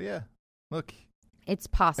 So, yeah. Look. It's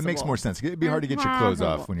possible. It makes more sense. It'd be hard to get your clothes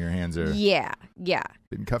off when your hands are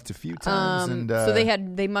been cuffed a few times. So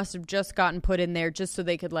they must have just gotten put in there just so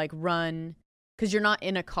they could run, because you're not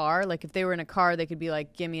in a car. Like if they were in a car, they could be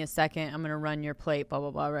like, give me a second, I'm going to run your plate, blah,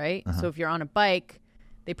 blah, blah, right? So if you're on a bike,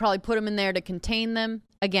 they probably put them in there to contain them.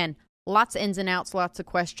 Again, lots of ins and outs, lots of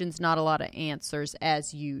questions, not a lot of answers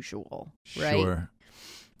as usual, right?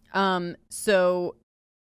 Sure. So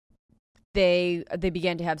they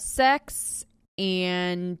began to have sex.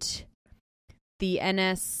 And the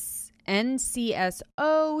NCSO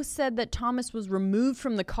said that Thomas was removed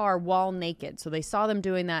from the car while naked. So they saw them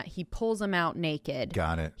doing that. He pulls him out naked.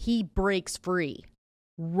 Got it. He breaks free,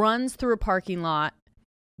 runs through a parking lot,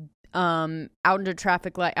 out into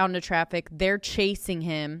traffic. They're chasing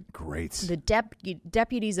him. Great. The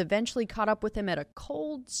deputies eventually caught up with him at a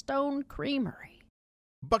Cold Stone Creamery.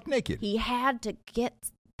 Buck naked. He had to get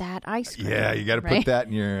that ice cream. Yeah, you got to put that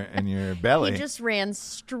in your belly. He just ran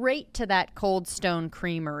straight to that Cold Stone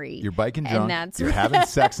Creamery. You're biking drunk. And you're having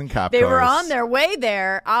sex in cop they cars. were on their way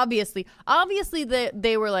there, obviously. Obviously,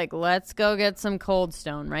 they were like, let's go get some Cold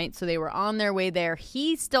Stone, right? So they were on their way there.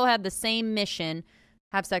 He still had the same mission.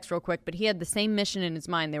 Have sex real quick, but he had the same mission in his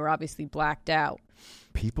mind. They were obviously blacked out.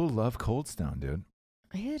 People love Cold Stone, dude.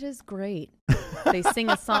 It is great. They sing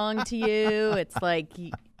a song to you. It's like...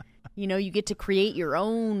 you get to create your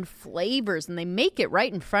own flavors, and they make it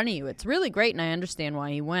right in front of you. It's really great, and I understand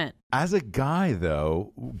why he went. As a guy,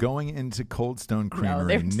 though, going into Cold Stone Creamery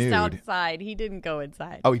they're nude. just outside. He didn't go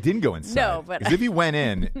inside. Oh, he didn't go inside? No, but... Because if he went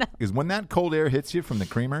in, because when that cold air hits you from the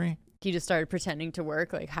creamery... He just started pretending to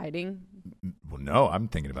work, hiding? Well, no, I'm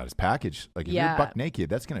thinking about his package. Like, if you're buck naked,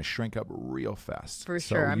 that's going to shrink up real fast. For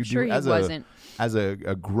sure. I'm sure he wasn't. As a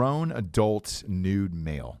grown adult nude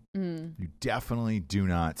male, you definitely do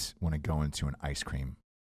not want to go into an ice cream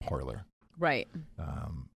parlor. Right.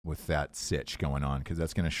 With that sitch going on, because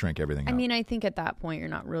that's going to shrink everything up. I mean, I think at that point you're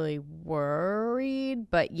not really worried.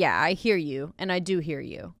 But yeah, I hear you. And I do hear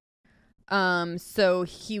you. So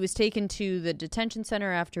he was taken to the detention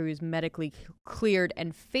center after he was medically cleared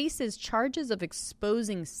and faces charges of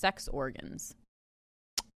exposing sex organs.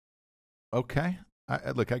 Okay.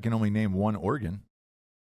 Look, I can only name one organ.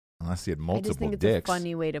 Unless he had multiple dicks. I just think it's a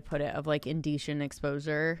funny way to put it, of indecent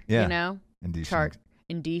exposure, Indecent.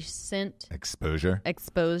 Indecent. Exposure.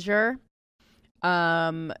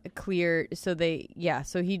 Clear. So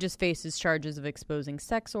so he just faces charges of exposing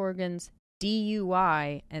sex organs,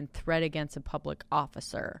 DUI, and threat against a public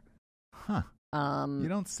officer. Huh. You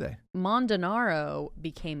don't say. Mondanaro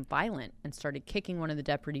became violent and started kicking one of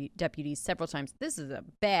the deputies several times. This is a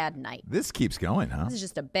bad night. This keeps going, huh? This is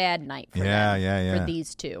just a bad night for them, for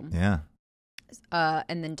these two. Yeah.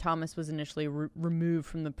 and then Thomas was initially removed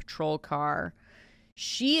from the patrol car.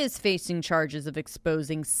 She is facing charges of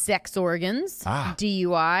exposing sex organs,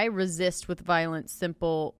 DUI, resist with violence,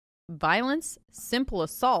 simple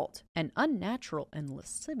assault, and unnatural and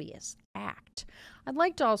lascivious act. I'd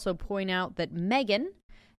like to also point out that Megan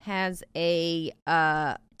has a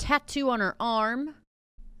tattoo on her arm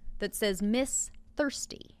that says Miss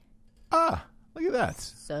Thirsty. Look at that.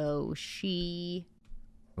 So she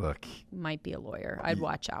might be a lawyer. I'd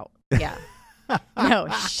watch out. Yeah. No,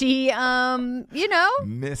 she,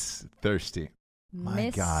 Miss Thirsty. My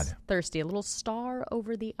God. Thirsty. A little star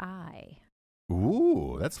over the eye.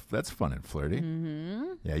 Ooh, that's fun and flirty.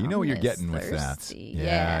 Mm-hmm. Yeah, you know what you're getting with that.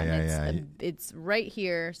 Yeah. It's right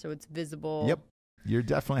here, so it's visible. Yep. You're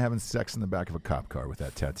definitely having sex in the back of a cop car with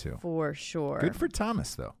that tattoo. For sure. Good for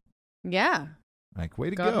Thomas, though. Yeah. Like, way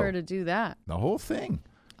to Got go. her to do that. The whole thing.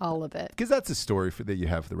 All of it. Because that's a story that you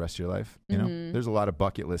have for the rest of your life. You know, there's a lot of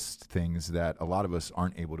bucket list things that a lot of us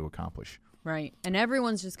aren't able to accomplish. Right. And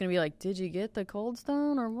everyone's just going to be like, did you get the Cold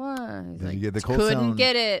Stone or what? Did you get the Cold Stone? Couldn't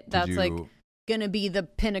get it. That's like going to be the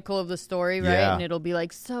pinnacle of the story, right? Yeah. And it'll be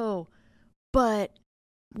like, but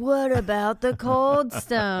what about the Cold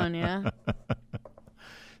Stone? Yeah.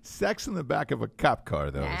 Sex in the back of a cop car,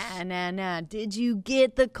 though. Nah. Did you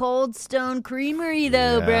get the Cold Stone Creamery,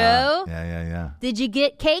 though, bro? Yeah. Did you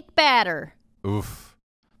get cake batter? Oof.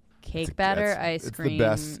 Cake batter, ice cream.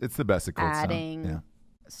 It's the best at Cold adding Stone.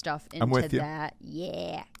 stuff I'm with into you. that.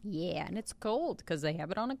 Yeah. And it's cold because they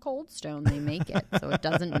have it on a Cold Stone. They make it so it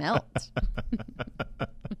doesn't melt.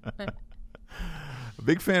 A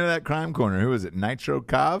big fan of that Crime Corner. Who is it? Nitro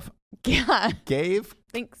Cov? Yeah. Gave?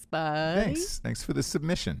 Thanks, bud. Thanks for the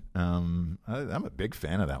submission. I'm a big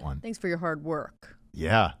fan of that one. Thanks for your hard work.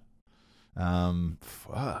 Yeah.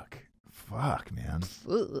 Fuck, man.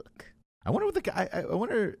 Fuck. I wonder what the guy. I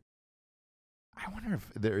wonder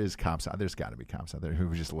if there is cops out. There's got to be cops out there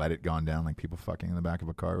who just let it gone down, like people fucking in the back of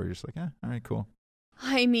a car. Where you're just like, all right, cool.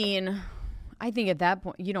 I mean, I think at that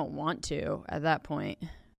point you don't want to. At that point,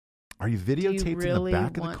 are you videotaped really in the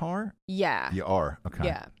back of the car? Yeah. You are. Okay.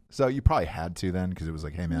 Yeah. So you probably had to then, because it was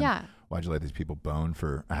like, hey man, Yeah. why'd you let these people bone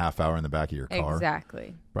for a half hour in the back of your car?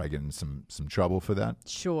 Exactly. Probably getting some trouble for that.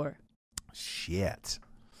 Sure. Shit.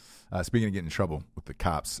 Speaking of getting in trouble with the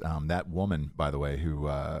cops, that woman, by the way, who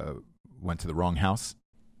went to the wrong house,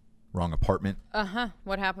 wrong apartment.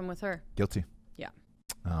 What happened with her? Guilty. Yeah.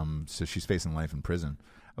 So she's facing life in prison.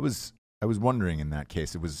 I was wondering in that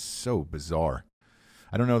case, it was so bizarre.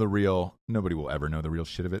 I don't know the real. Nobody will ever know the real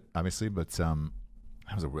shit of it, obviously, but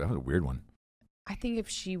that was a weird one. I think if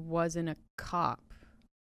she wasn't a cop,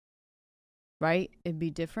 right, it'd be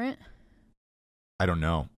different. I don't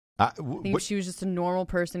know. I think if she was just a normal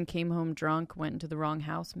person, came home drunk, went into the wrong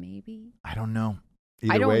house, maybe. I don't know.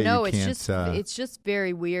 I don't know. It's just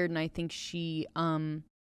very weird, and I think she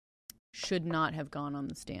should not have gone on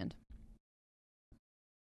the stand.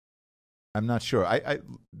 I'm not sure. I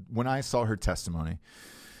when I saw her testimony,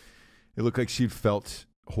 it looked like she felt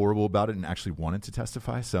horrible about it and actually wanted to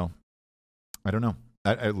testify. So I don't know.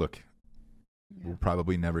 I look. Yeah. We'll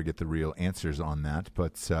probably never get the real answers on that,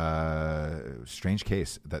 but strange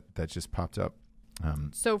case that just popped up.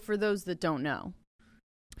 So for those that don't know,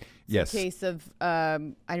 yes, a case of I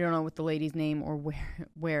don't know what the lady's name or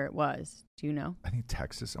where it was. Do you know? I think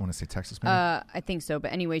Texas. I want to say Texas. Maybe? I think so.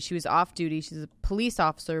 But anyway, she was off duty. She's a police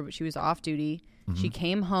officer, but she was off duty. Mm-hmm. She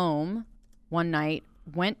came home one night,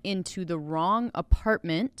 went into the wrong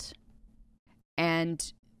apartment,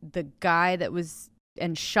 and the guy that was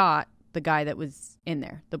shot the guy that was in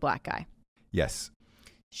there, the black guy. Yes.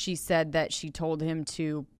 She said that she told him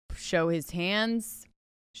to show his hands.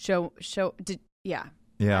 Yeah.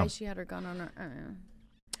 Why she had her gun on her.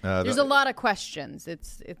 There's a lot of questions.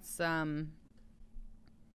 It's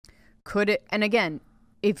could it, and again,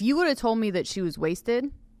 if you would have told me that she was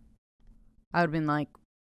wasted, I would have been like,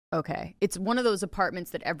 okay. It's one of those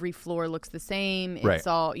apartments that every floor looks the same. It's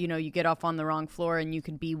all, you get off on the wrong floor and you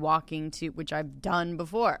could be walking to, which I've done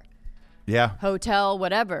before. Yeah. Hotel,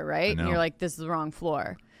 whatever, right? And you're like, this is the wrong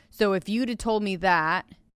floor. So if you'd have told me that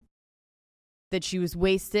she was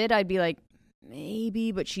wasted, I'd be like,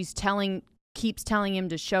 maybe, but keeps telling him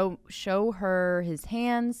to show her his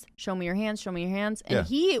hands, show me your hands. And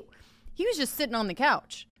he was just sitting on the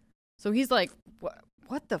couch. So he's like,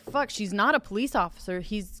 what the fuck? She's not a police officer.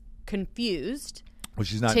 He's confused. Well,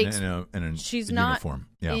 she's not in a uniform.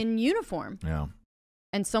 Yeah. In uniform. Yeah.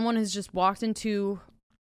 And someone has just walked into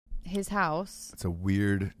his house. It's a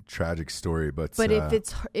weird, tragic story, but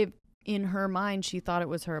if in her mind she thought it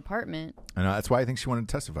was her apartment. And that's why I think she wanted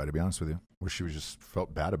to testify, to be honest with you, where she was just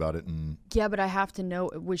felt bad about it. And yeah, but I have to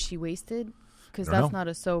know, was she wasted? Because I don't that's know. not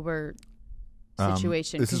a sober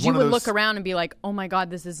situation. This is Because you one of would those- look around and be like, oh my God,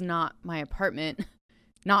 this is not my apartment,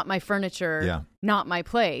 not my furniture, Yeah. not my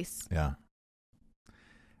place. Yeah.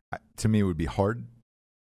 To me, it would be hard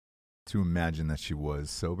to imagine that she was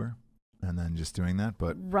sober and then just doing that.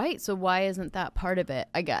 But Right. So why isn't that part of it?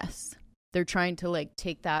 I guess they're trying to like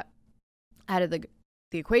take that out of the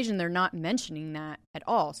equation. They're not mentioning that at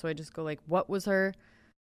all. So I just go like, what was her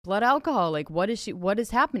blood alcohol? Like, what is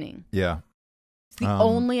happening? yeah. It's the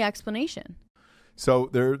only explanation. So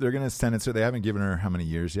they're going to sentence her. They haven't given her how many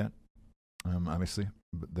years yet, obviously.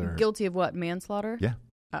 But they're Guilty of what? Manslaughter? Yeah.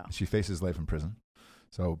 Oh. She faces life in prison.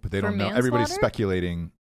 So, but they For don't know. Everybody's manslaughter?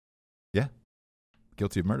 speculating. Yeah.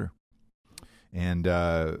 Guilty of murder. And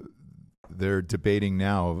they're debating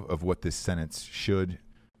now of what this sentence should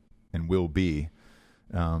and will be.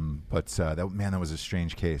 But that was a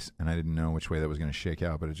strange case, and I didn't know which way that was going to shake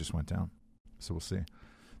out, but it just went down. So we'll see.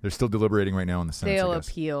 They're still deliberating right now on the sentence. They'll I guess.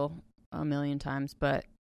 appeal a million times, but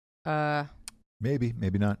Maybe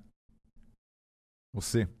not. We'll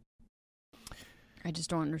see. I just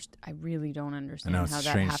don't understand. I really don't understand I know, it's how a that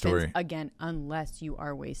strange happens story. again, unless you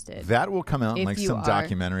are wasted. That will come out in If like you some are-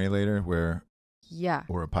 documentary later, Yeah.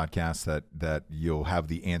 or a podcast that you'll have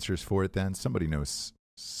the answers for it. Then somebody knows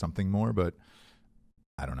something more, but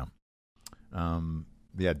I don't know.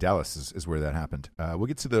 Yeah, Dallas is where that happened. We'll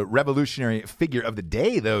get to the revolutionary figure of the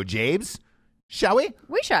day, though, James. Shall we?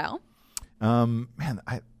 We shall. Man,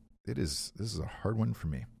 this is a hard one for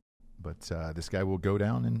me, but this guy will go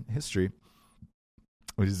down in history.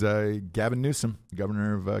 It is Gavin Newsom,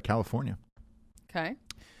 governor of California. Okay.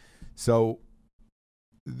 So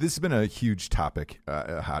this has been a huge topic,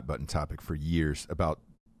 a hot button topic for years about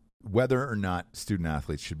whether or not student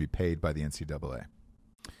athletes should be paid by the NCAA.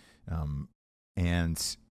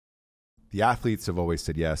 And the athletes have always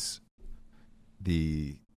said yes.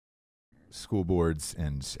 The school boards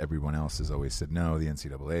and everyone else has always said no. The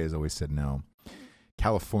NCAA has always said no.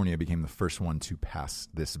 California became the first one to pass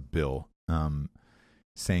this bill,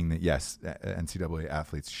 saying that, yes, NCAA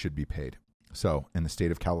athletes should be paid. So in the state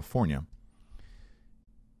of California,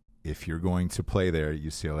 if you're going to play there,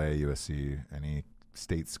 UCLA, USC, any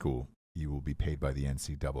state school, you will be paid by the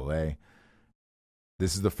NCAA.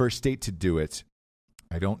 This is the first state to do it.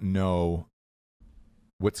 I don't know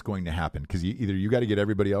what's going to happen because either you got to get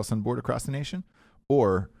everybody else on board across the nation,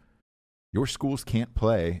 or your schools can't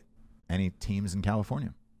play any teams in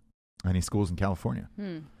California, any schools in California.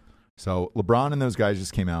 So LeBron and those guys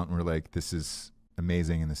just came out and were like, this is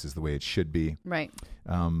amazing and this is the way it should be. Right.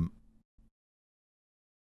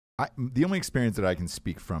 The only experience that I can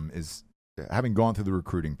speak from is having gone through the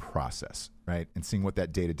recruiting process, right, and seeing what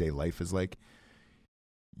that day-to-day life is like.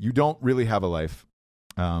 You don't really have a life.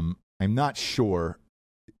 I'm not sure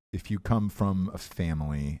if you come from a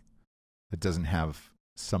family that doesn't have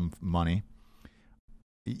some money,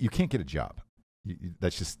 you can't get a job.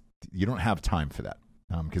 That's just, you don't have time for that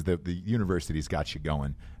because the university's got you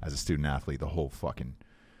going as a student athlete the whole fucking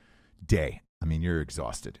day. I mean, you're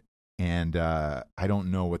exhausted. And I don't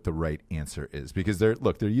know what the right answer is because they're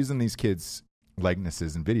using these kids'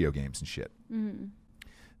 likenesses in video games and shit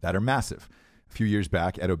that are massive. A few years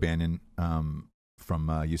back, Ed O'Bannon from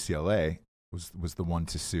UCLA was the one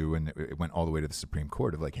to sue, and it went all the way to the Supreme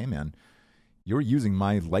Court of like, hey man, you're using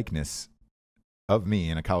my likeness of me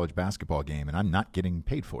in a college basketball game, and I'm not getting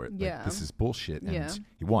paid for it. Yeah. Like, this is bullshit. And Yeah.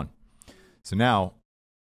 he won. So now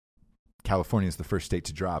California is the first state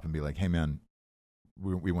to drop and be like, hey man,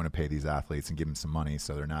 we want to pay these athletes and give them some money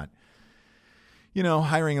so they're not,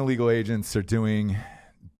 hiring illegal agents or doing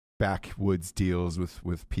backwoods deals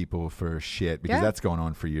with people for shit, because that's going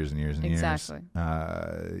on for years and years and Exactly.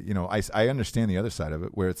 years. I understand the other side of it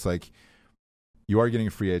where it's like you are getting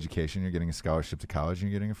a free education, you're getting a scholarship to college,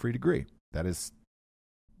 and you're getting a free degree. That is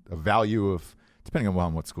a value of, depending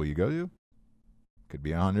on what school you go to, could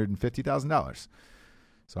be $150,000.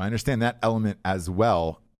 So I understand that element as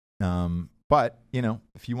well. But,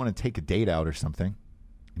 if you want to take a date out or something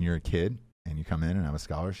and you're a kid and you come in and have a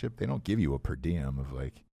scholarship, they don't give you a per diem of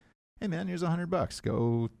like, hey man, here's $100.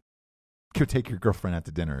 Go take your girlfriend out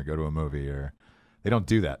to dinner or go to a movie, or they don't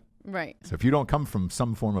do that. Right. So if you don't come from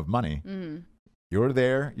some form of money, you're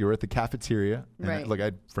there, you're at the cafeteria. And Right. I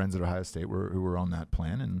had friends at Ohio State who were on that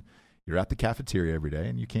plan, and you're at the cafeteria every day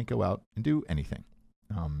and you can't go out and do anything.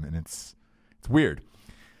 And it's weird.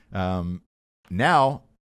 Now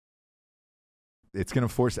it's going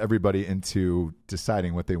to force everybody into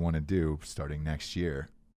deciding what they want to do starting next year,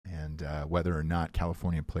 and whether or not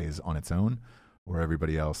California plays on its own or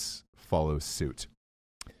everybody else follows suit.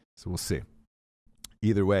 So we'll see.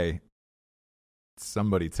 Either way,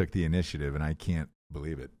 somebody took the initiative, and I can't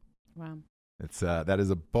believe it. Wow. It's that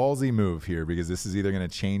is a ballsy move here because this is either going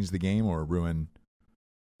to change the game or ruin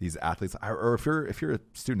these athletes. Or if you're a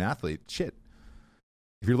student athlete, shit.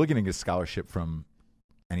 If you're looking to get a scholarship from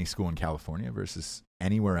any school in California versus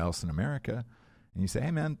anywhere else in America, and you say,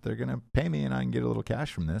 hey, man, they're going to pay me and I can get a little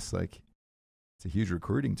cash from this, like, it's a huge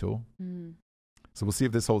recruiting tool. Mm. So we'll see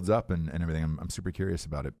if this holds up and everything. I'm super curious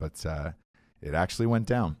about it, but it actually went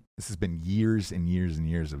down. This has been years and years and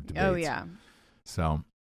years of debate. Oh, yeah. So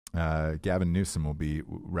Gavin Newsom will be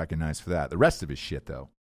recognized for that. The rest of his shit, though,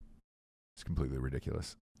 is completely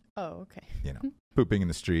ridiculous. Oh, okay. You know, pooping in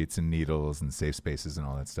the streets and needles and safe spaces and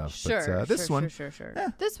all that stuff. Sure, but this one,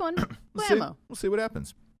 This one, we'll see what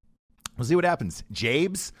happens. We'll see what happens.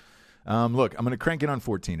 Jables, look, I'm going to crank it on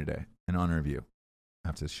 14 today in honor of you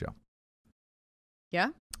after this show. Yeah?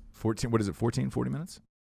 14, what is it, 14, 40 minutes?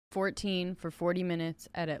 14 for 40 minutes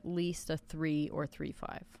at least a 3 or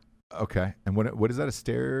 3.5. Okay. And what is that, a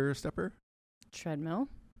stair stepper? Treadmill.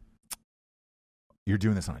 You're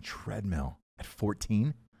doing this on a treadmill at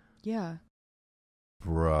 14? Yeah.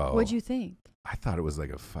 Bro. What'd you think? I thought it was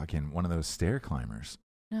like a fucking one of those stair climbers.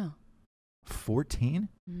 No. 14?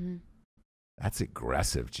 Mm-hmm. That's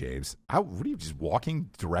aggressive, James. What are you, just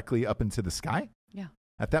walking directly up into the sky? Yeah.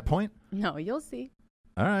 At that point? No, you'll see.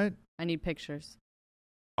 All right. I need pictures.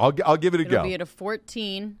 I'll give it a go. It'll be at a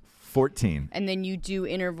 14. 14. And then you do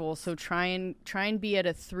intervals. So try and be at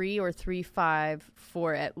a 3 or 3.5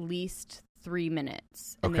 for at least 3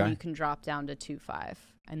 minutes. And then you can drop down to 2.5.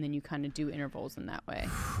 And then you kind of do intervals in that way.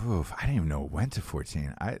 Oof, I didn't even know it went to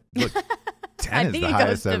 14. Look, 10 is the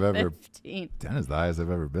highest I've ever. 15. 10 is the highest I've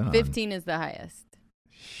ever been on. 15 is the highest.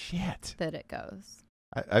 Shit. That it goes.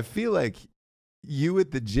 I feel like you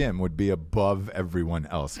at the gym would be above everyone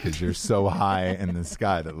else because you're so high in the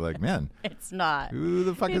sky that, like, man, it's not. Who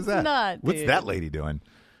the fuck is that? It's not. What's dude. that lady doing?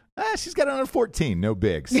 She's got it on a 14. No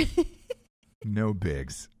bigs. No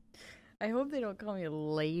bigs. I hope they don't call me a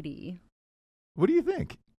lady. What do you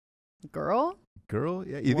think? Girl? Girl?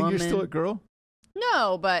 Yeah. You think you're still a girl?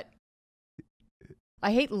 No, but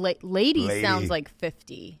I hate lady. Sounds like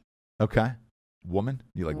 50. Okay. Woman?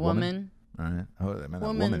 You like woman? All right. Oh, man, that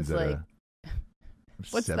woman's like,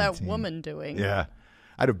 what's 17. that woman doing? Yeah.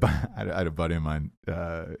 I had a buddy of mine,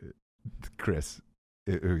 Chris,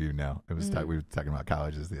 who you know. We were talking about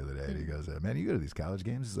colleges the other day. And he goes, man, you go to these college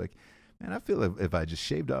games? He's like, man, I feel like if I just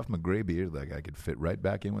shaved off my gray beard, like I could fit right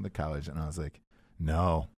back in with the college. And I was like,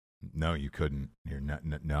 no, you couldn't. You're not,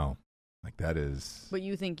 no. Like that is. But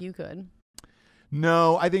you think you could?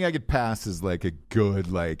 No, I think I could pass as like a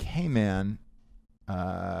good, like, hey man,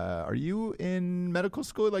 are you in medical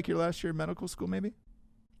school? Like your last year of medical school, maybe?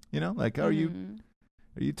 You know, like, are you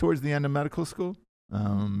towards the end of medical school?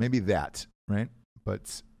 Maybe that, right?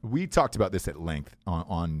 But we talked about this at length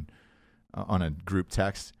on a group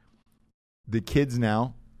text. The kids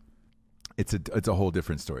now, it's a whole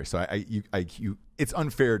different story. So it's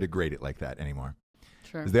unfair to grade it like that anymore.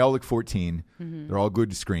 Sure. They all look 14. Mm-hmm. They're all glued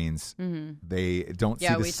to screens. Mm-hmm. They don't see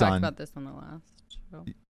the sun. Yeah, we talked about this on the last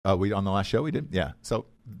show. We on the last show we did? Yeah. So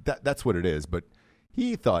that's what it is. But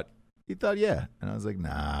he thought, yeah. And I was like,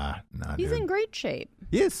 nah. He's dude. in great shape.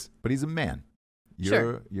 He is, but he's a man.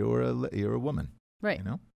 You're a woman. Right. You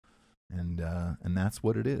know? And that's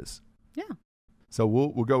what it is. Yeah. So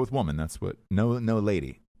we'll go with woman. That's what no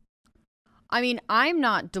lady. I mean, I'm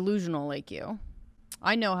not delusional like you.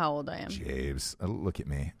 I know how old I am. James, look at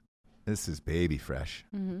me. This is baby fresh.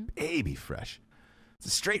 Mm-hmm. Baby fresh. It's a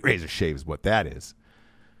straight razor shave is what that is.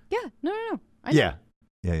 Yeah. No. Yeah.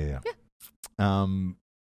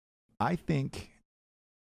 I think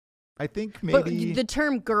maybe. But the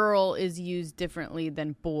term girl is used differently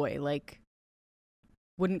than boy. Like,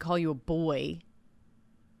 wouldn't call you a boy.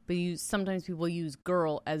 But sometimes people use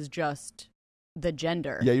girl as just the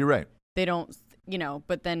gender. Yeah, you're right. They don't,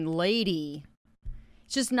 but then lady,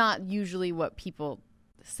 it's just not usually what people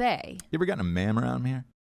say. You ever gotten a ma'am around here?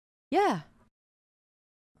 Yeah.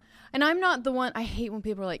 And I'm not the one, I hate when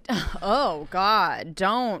people are like, oh, God,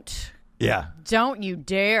 don't. Yeah. Don't you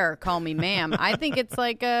dare call me ma'am. I think it's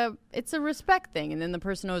like it's a respect thing. And then the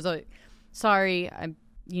person was like, sorry,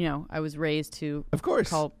 I was raised to of course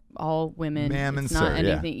call all women ma'am and it's sir. Not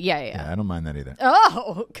anything. Yeah. I don't mind that either.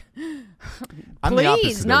 Oh, I'm the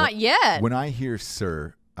please, opposite, not though. yet. When I hear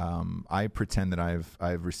sir, I pretend that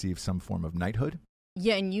I've received some form of knighthood.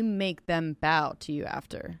 Yeah, and you make them bow to you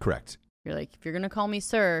after. Correct. You're like, if you're gonna call me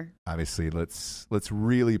sir, obviously let's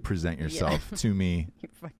really present yourself to me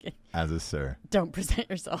as a sir. Don't present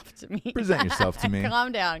yourself to me. Present yourself to me.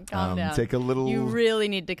 Calm down. Take a little. You really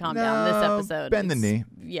need to calm down this episode. Bend the knee.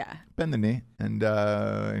 Yeah. Bend the knee and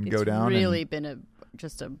go down. It's really been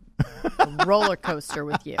just a roller coaster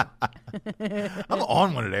with you. I'm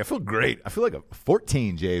on one today. I feel great. I feel like a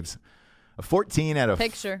 14, James. A 14 out of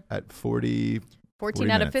Picture. At 40. 14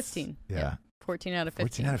 out of 15. Yeah. 14 out of 15.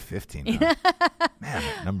 14 out of 15. Man,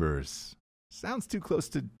 that numbers sounds too close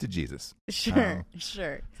to Jesus. Sure.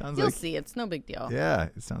 Sounds You'll like, see. It's no big deal. Yeah,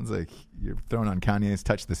 it sounds like you're throwing on Kanye's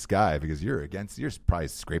 "Touch the Sky" because you're probably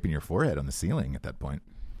scraping your forehead on the ceiling at that point.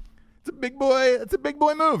 It's a big boy. It's a big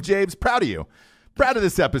boy move, James. Proud of you. Proud of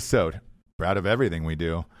this episode. Proud of everything we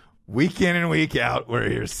do. Week in and week out. We're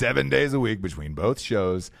here 7 days a week between both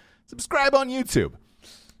shows. Subscribe on YouTube.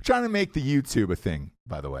 We're trying to make the YouTube a thing,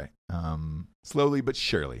 by the way. Slowly but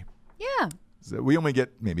surely. Yeah. So we only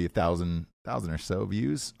get maybe 1,000 or so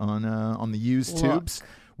views on the YouTubes.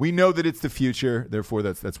 We know that it's the future, therefore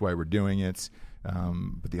that's why we're doing it.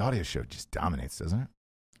 But the audio show just dominates, doesn't it?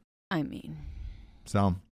 I mean,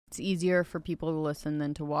 so it's easier for people to listen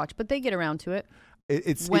than to watch, but they get around to it. You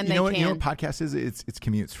know what podcast is? It's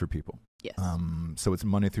commutes for people. Yes. So it's a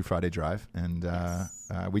Monday through Friday drive, and the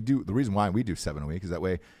reason why we do 7 a week is that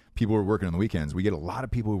way people who are working on the weekends. We get a lot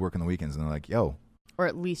of people who work on the weekends, and they're like, "Yo." Or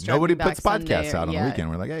at least nobody puts Sunday podcasts out on the weekend.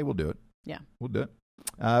 We're like, hey, we'll do it. Yeah. We'll do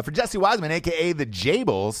it. For Jessie Wiseman, a.k.a. the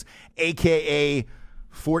Jables, a.k.a.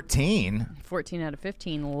 14. 14 out of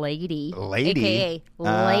 15, lady. A.k.a.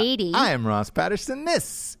 lady. I am Ross Patterson.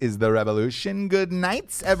 This is The Revolution. Good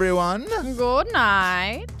night, everyone. Good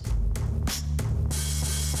night.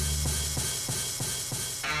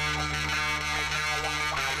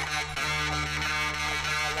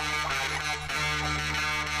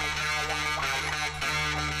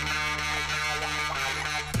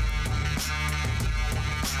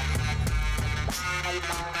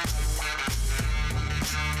 Bye.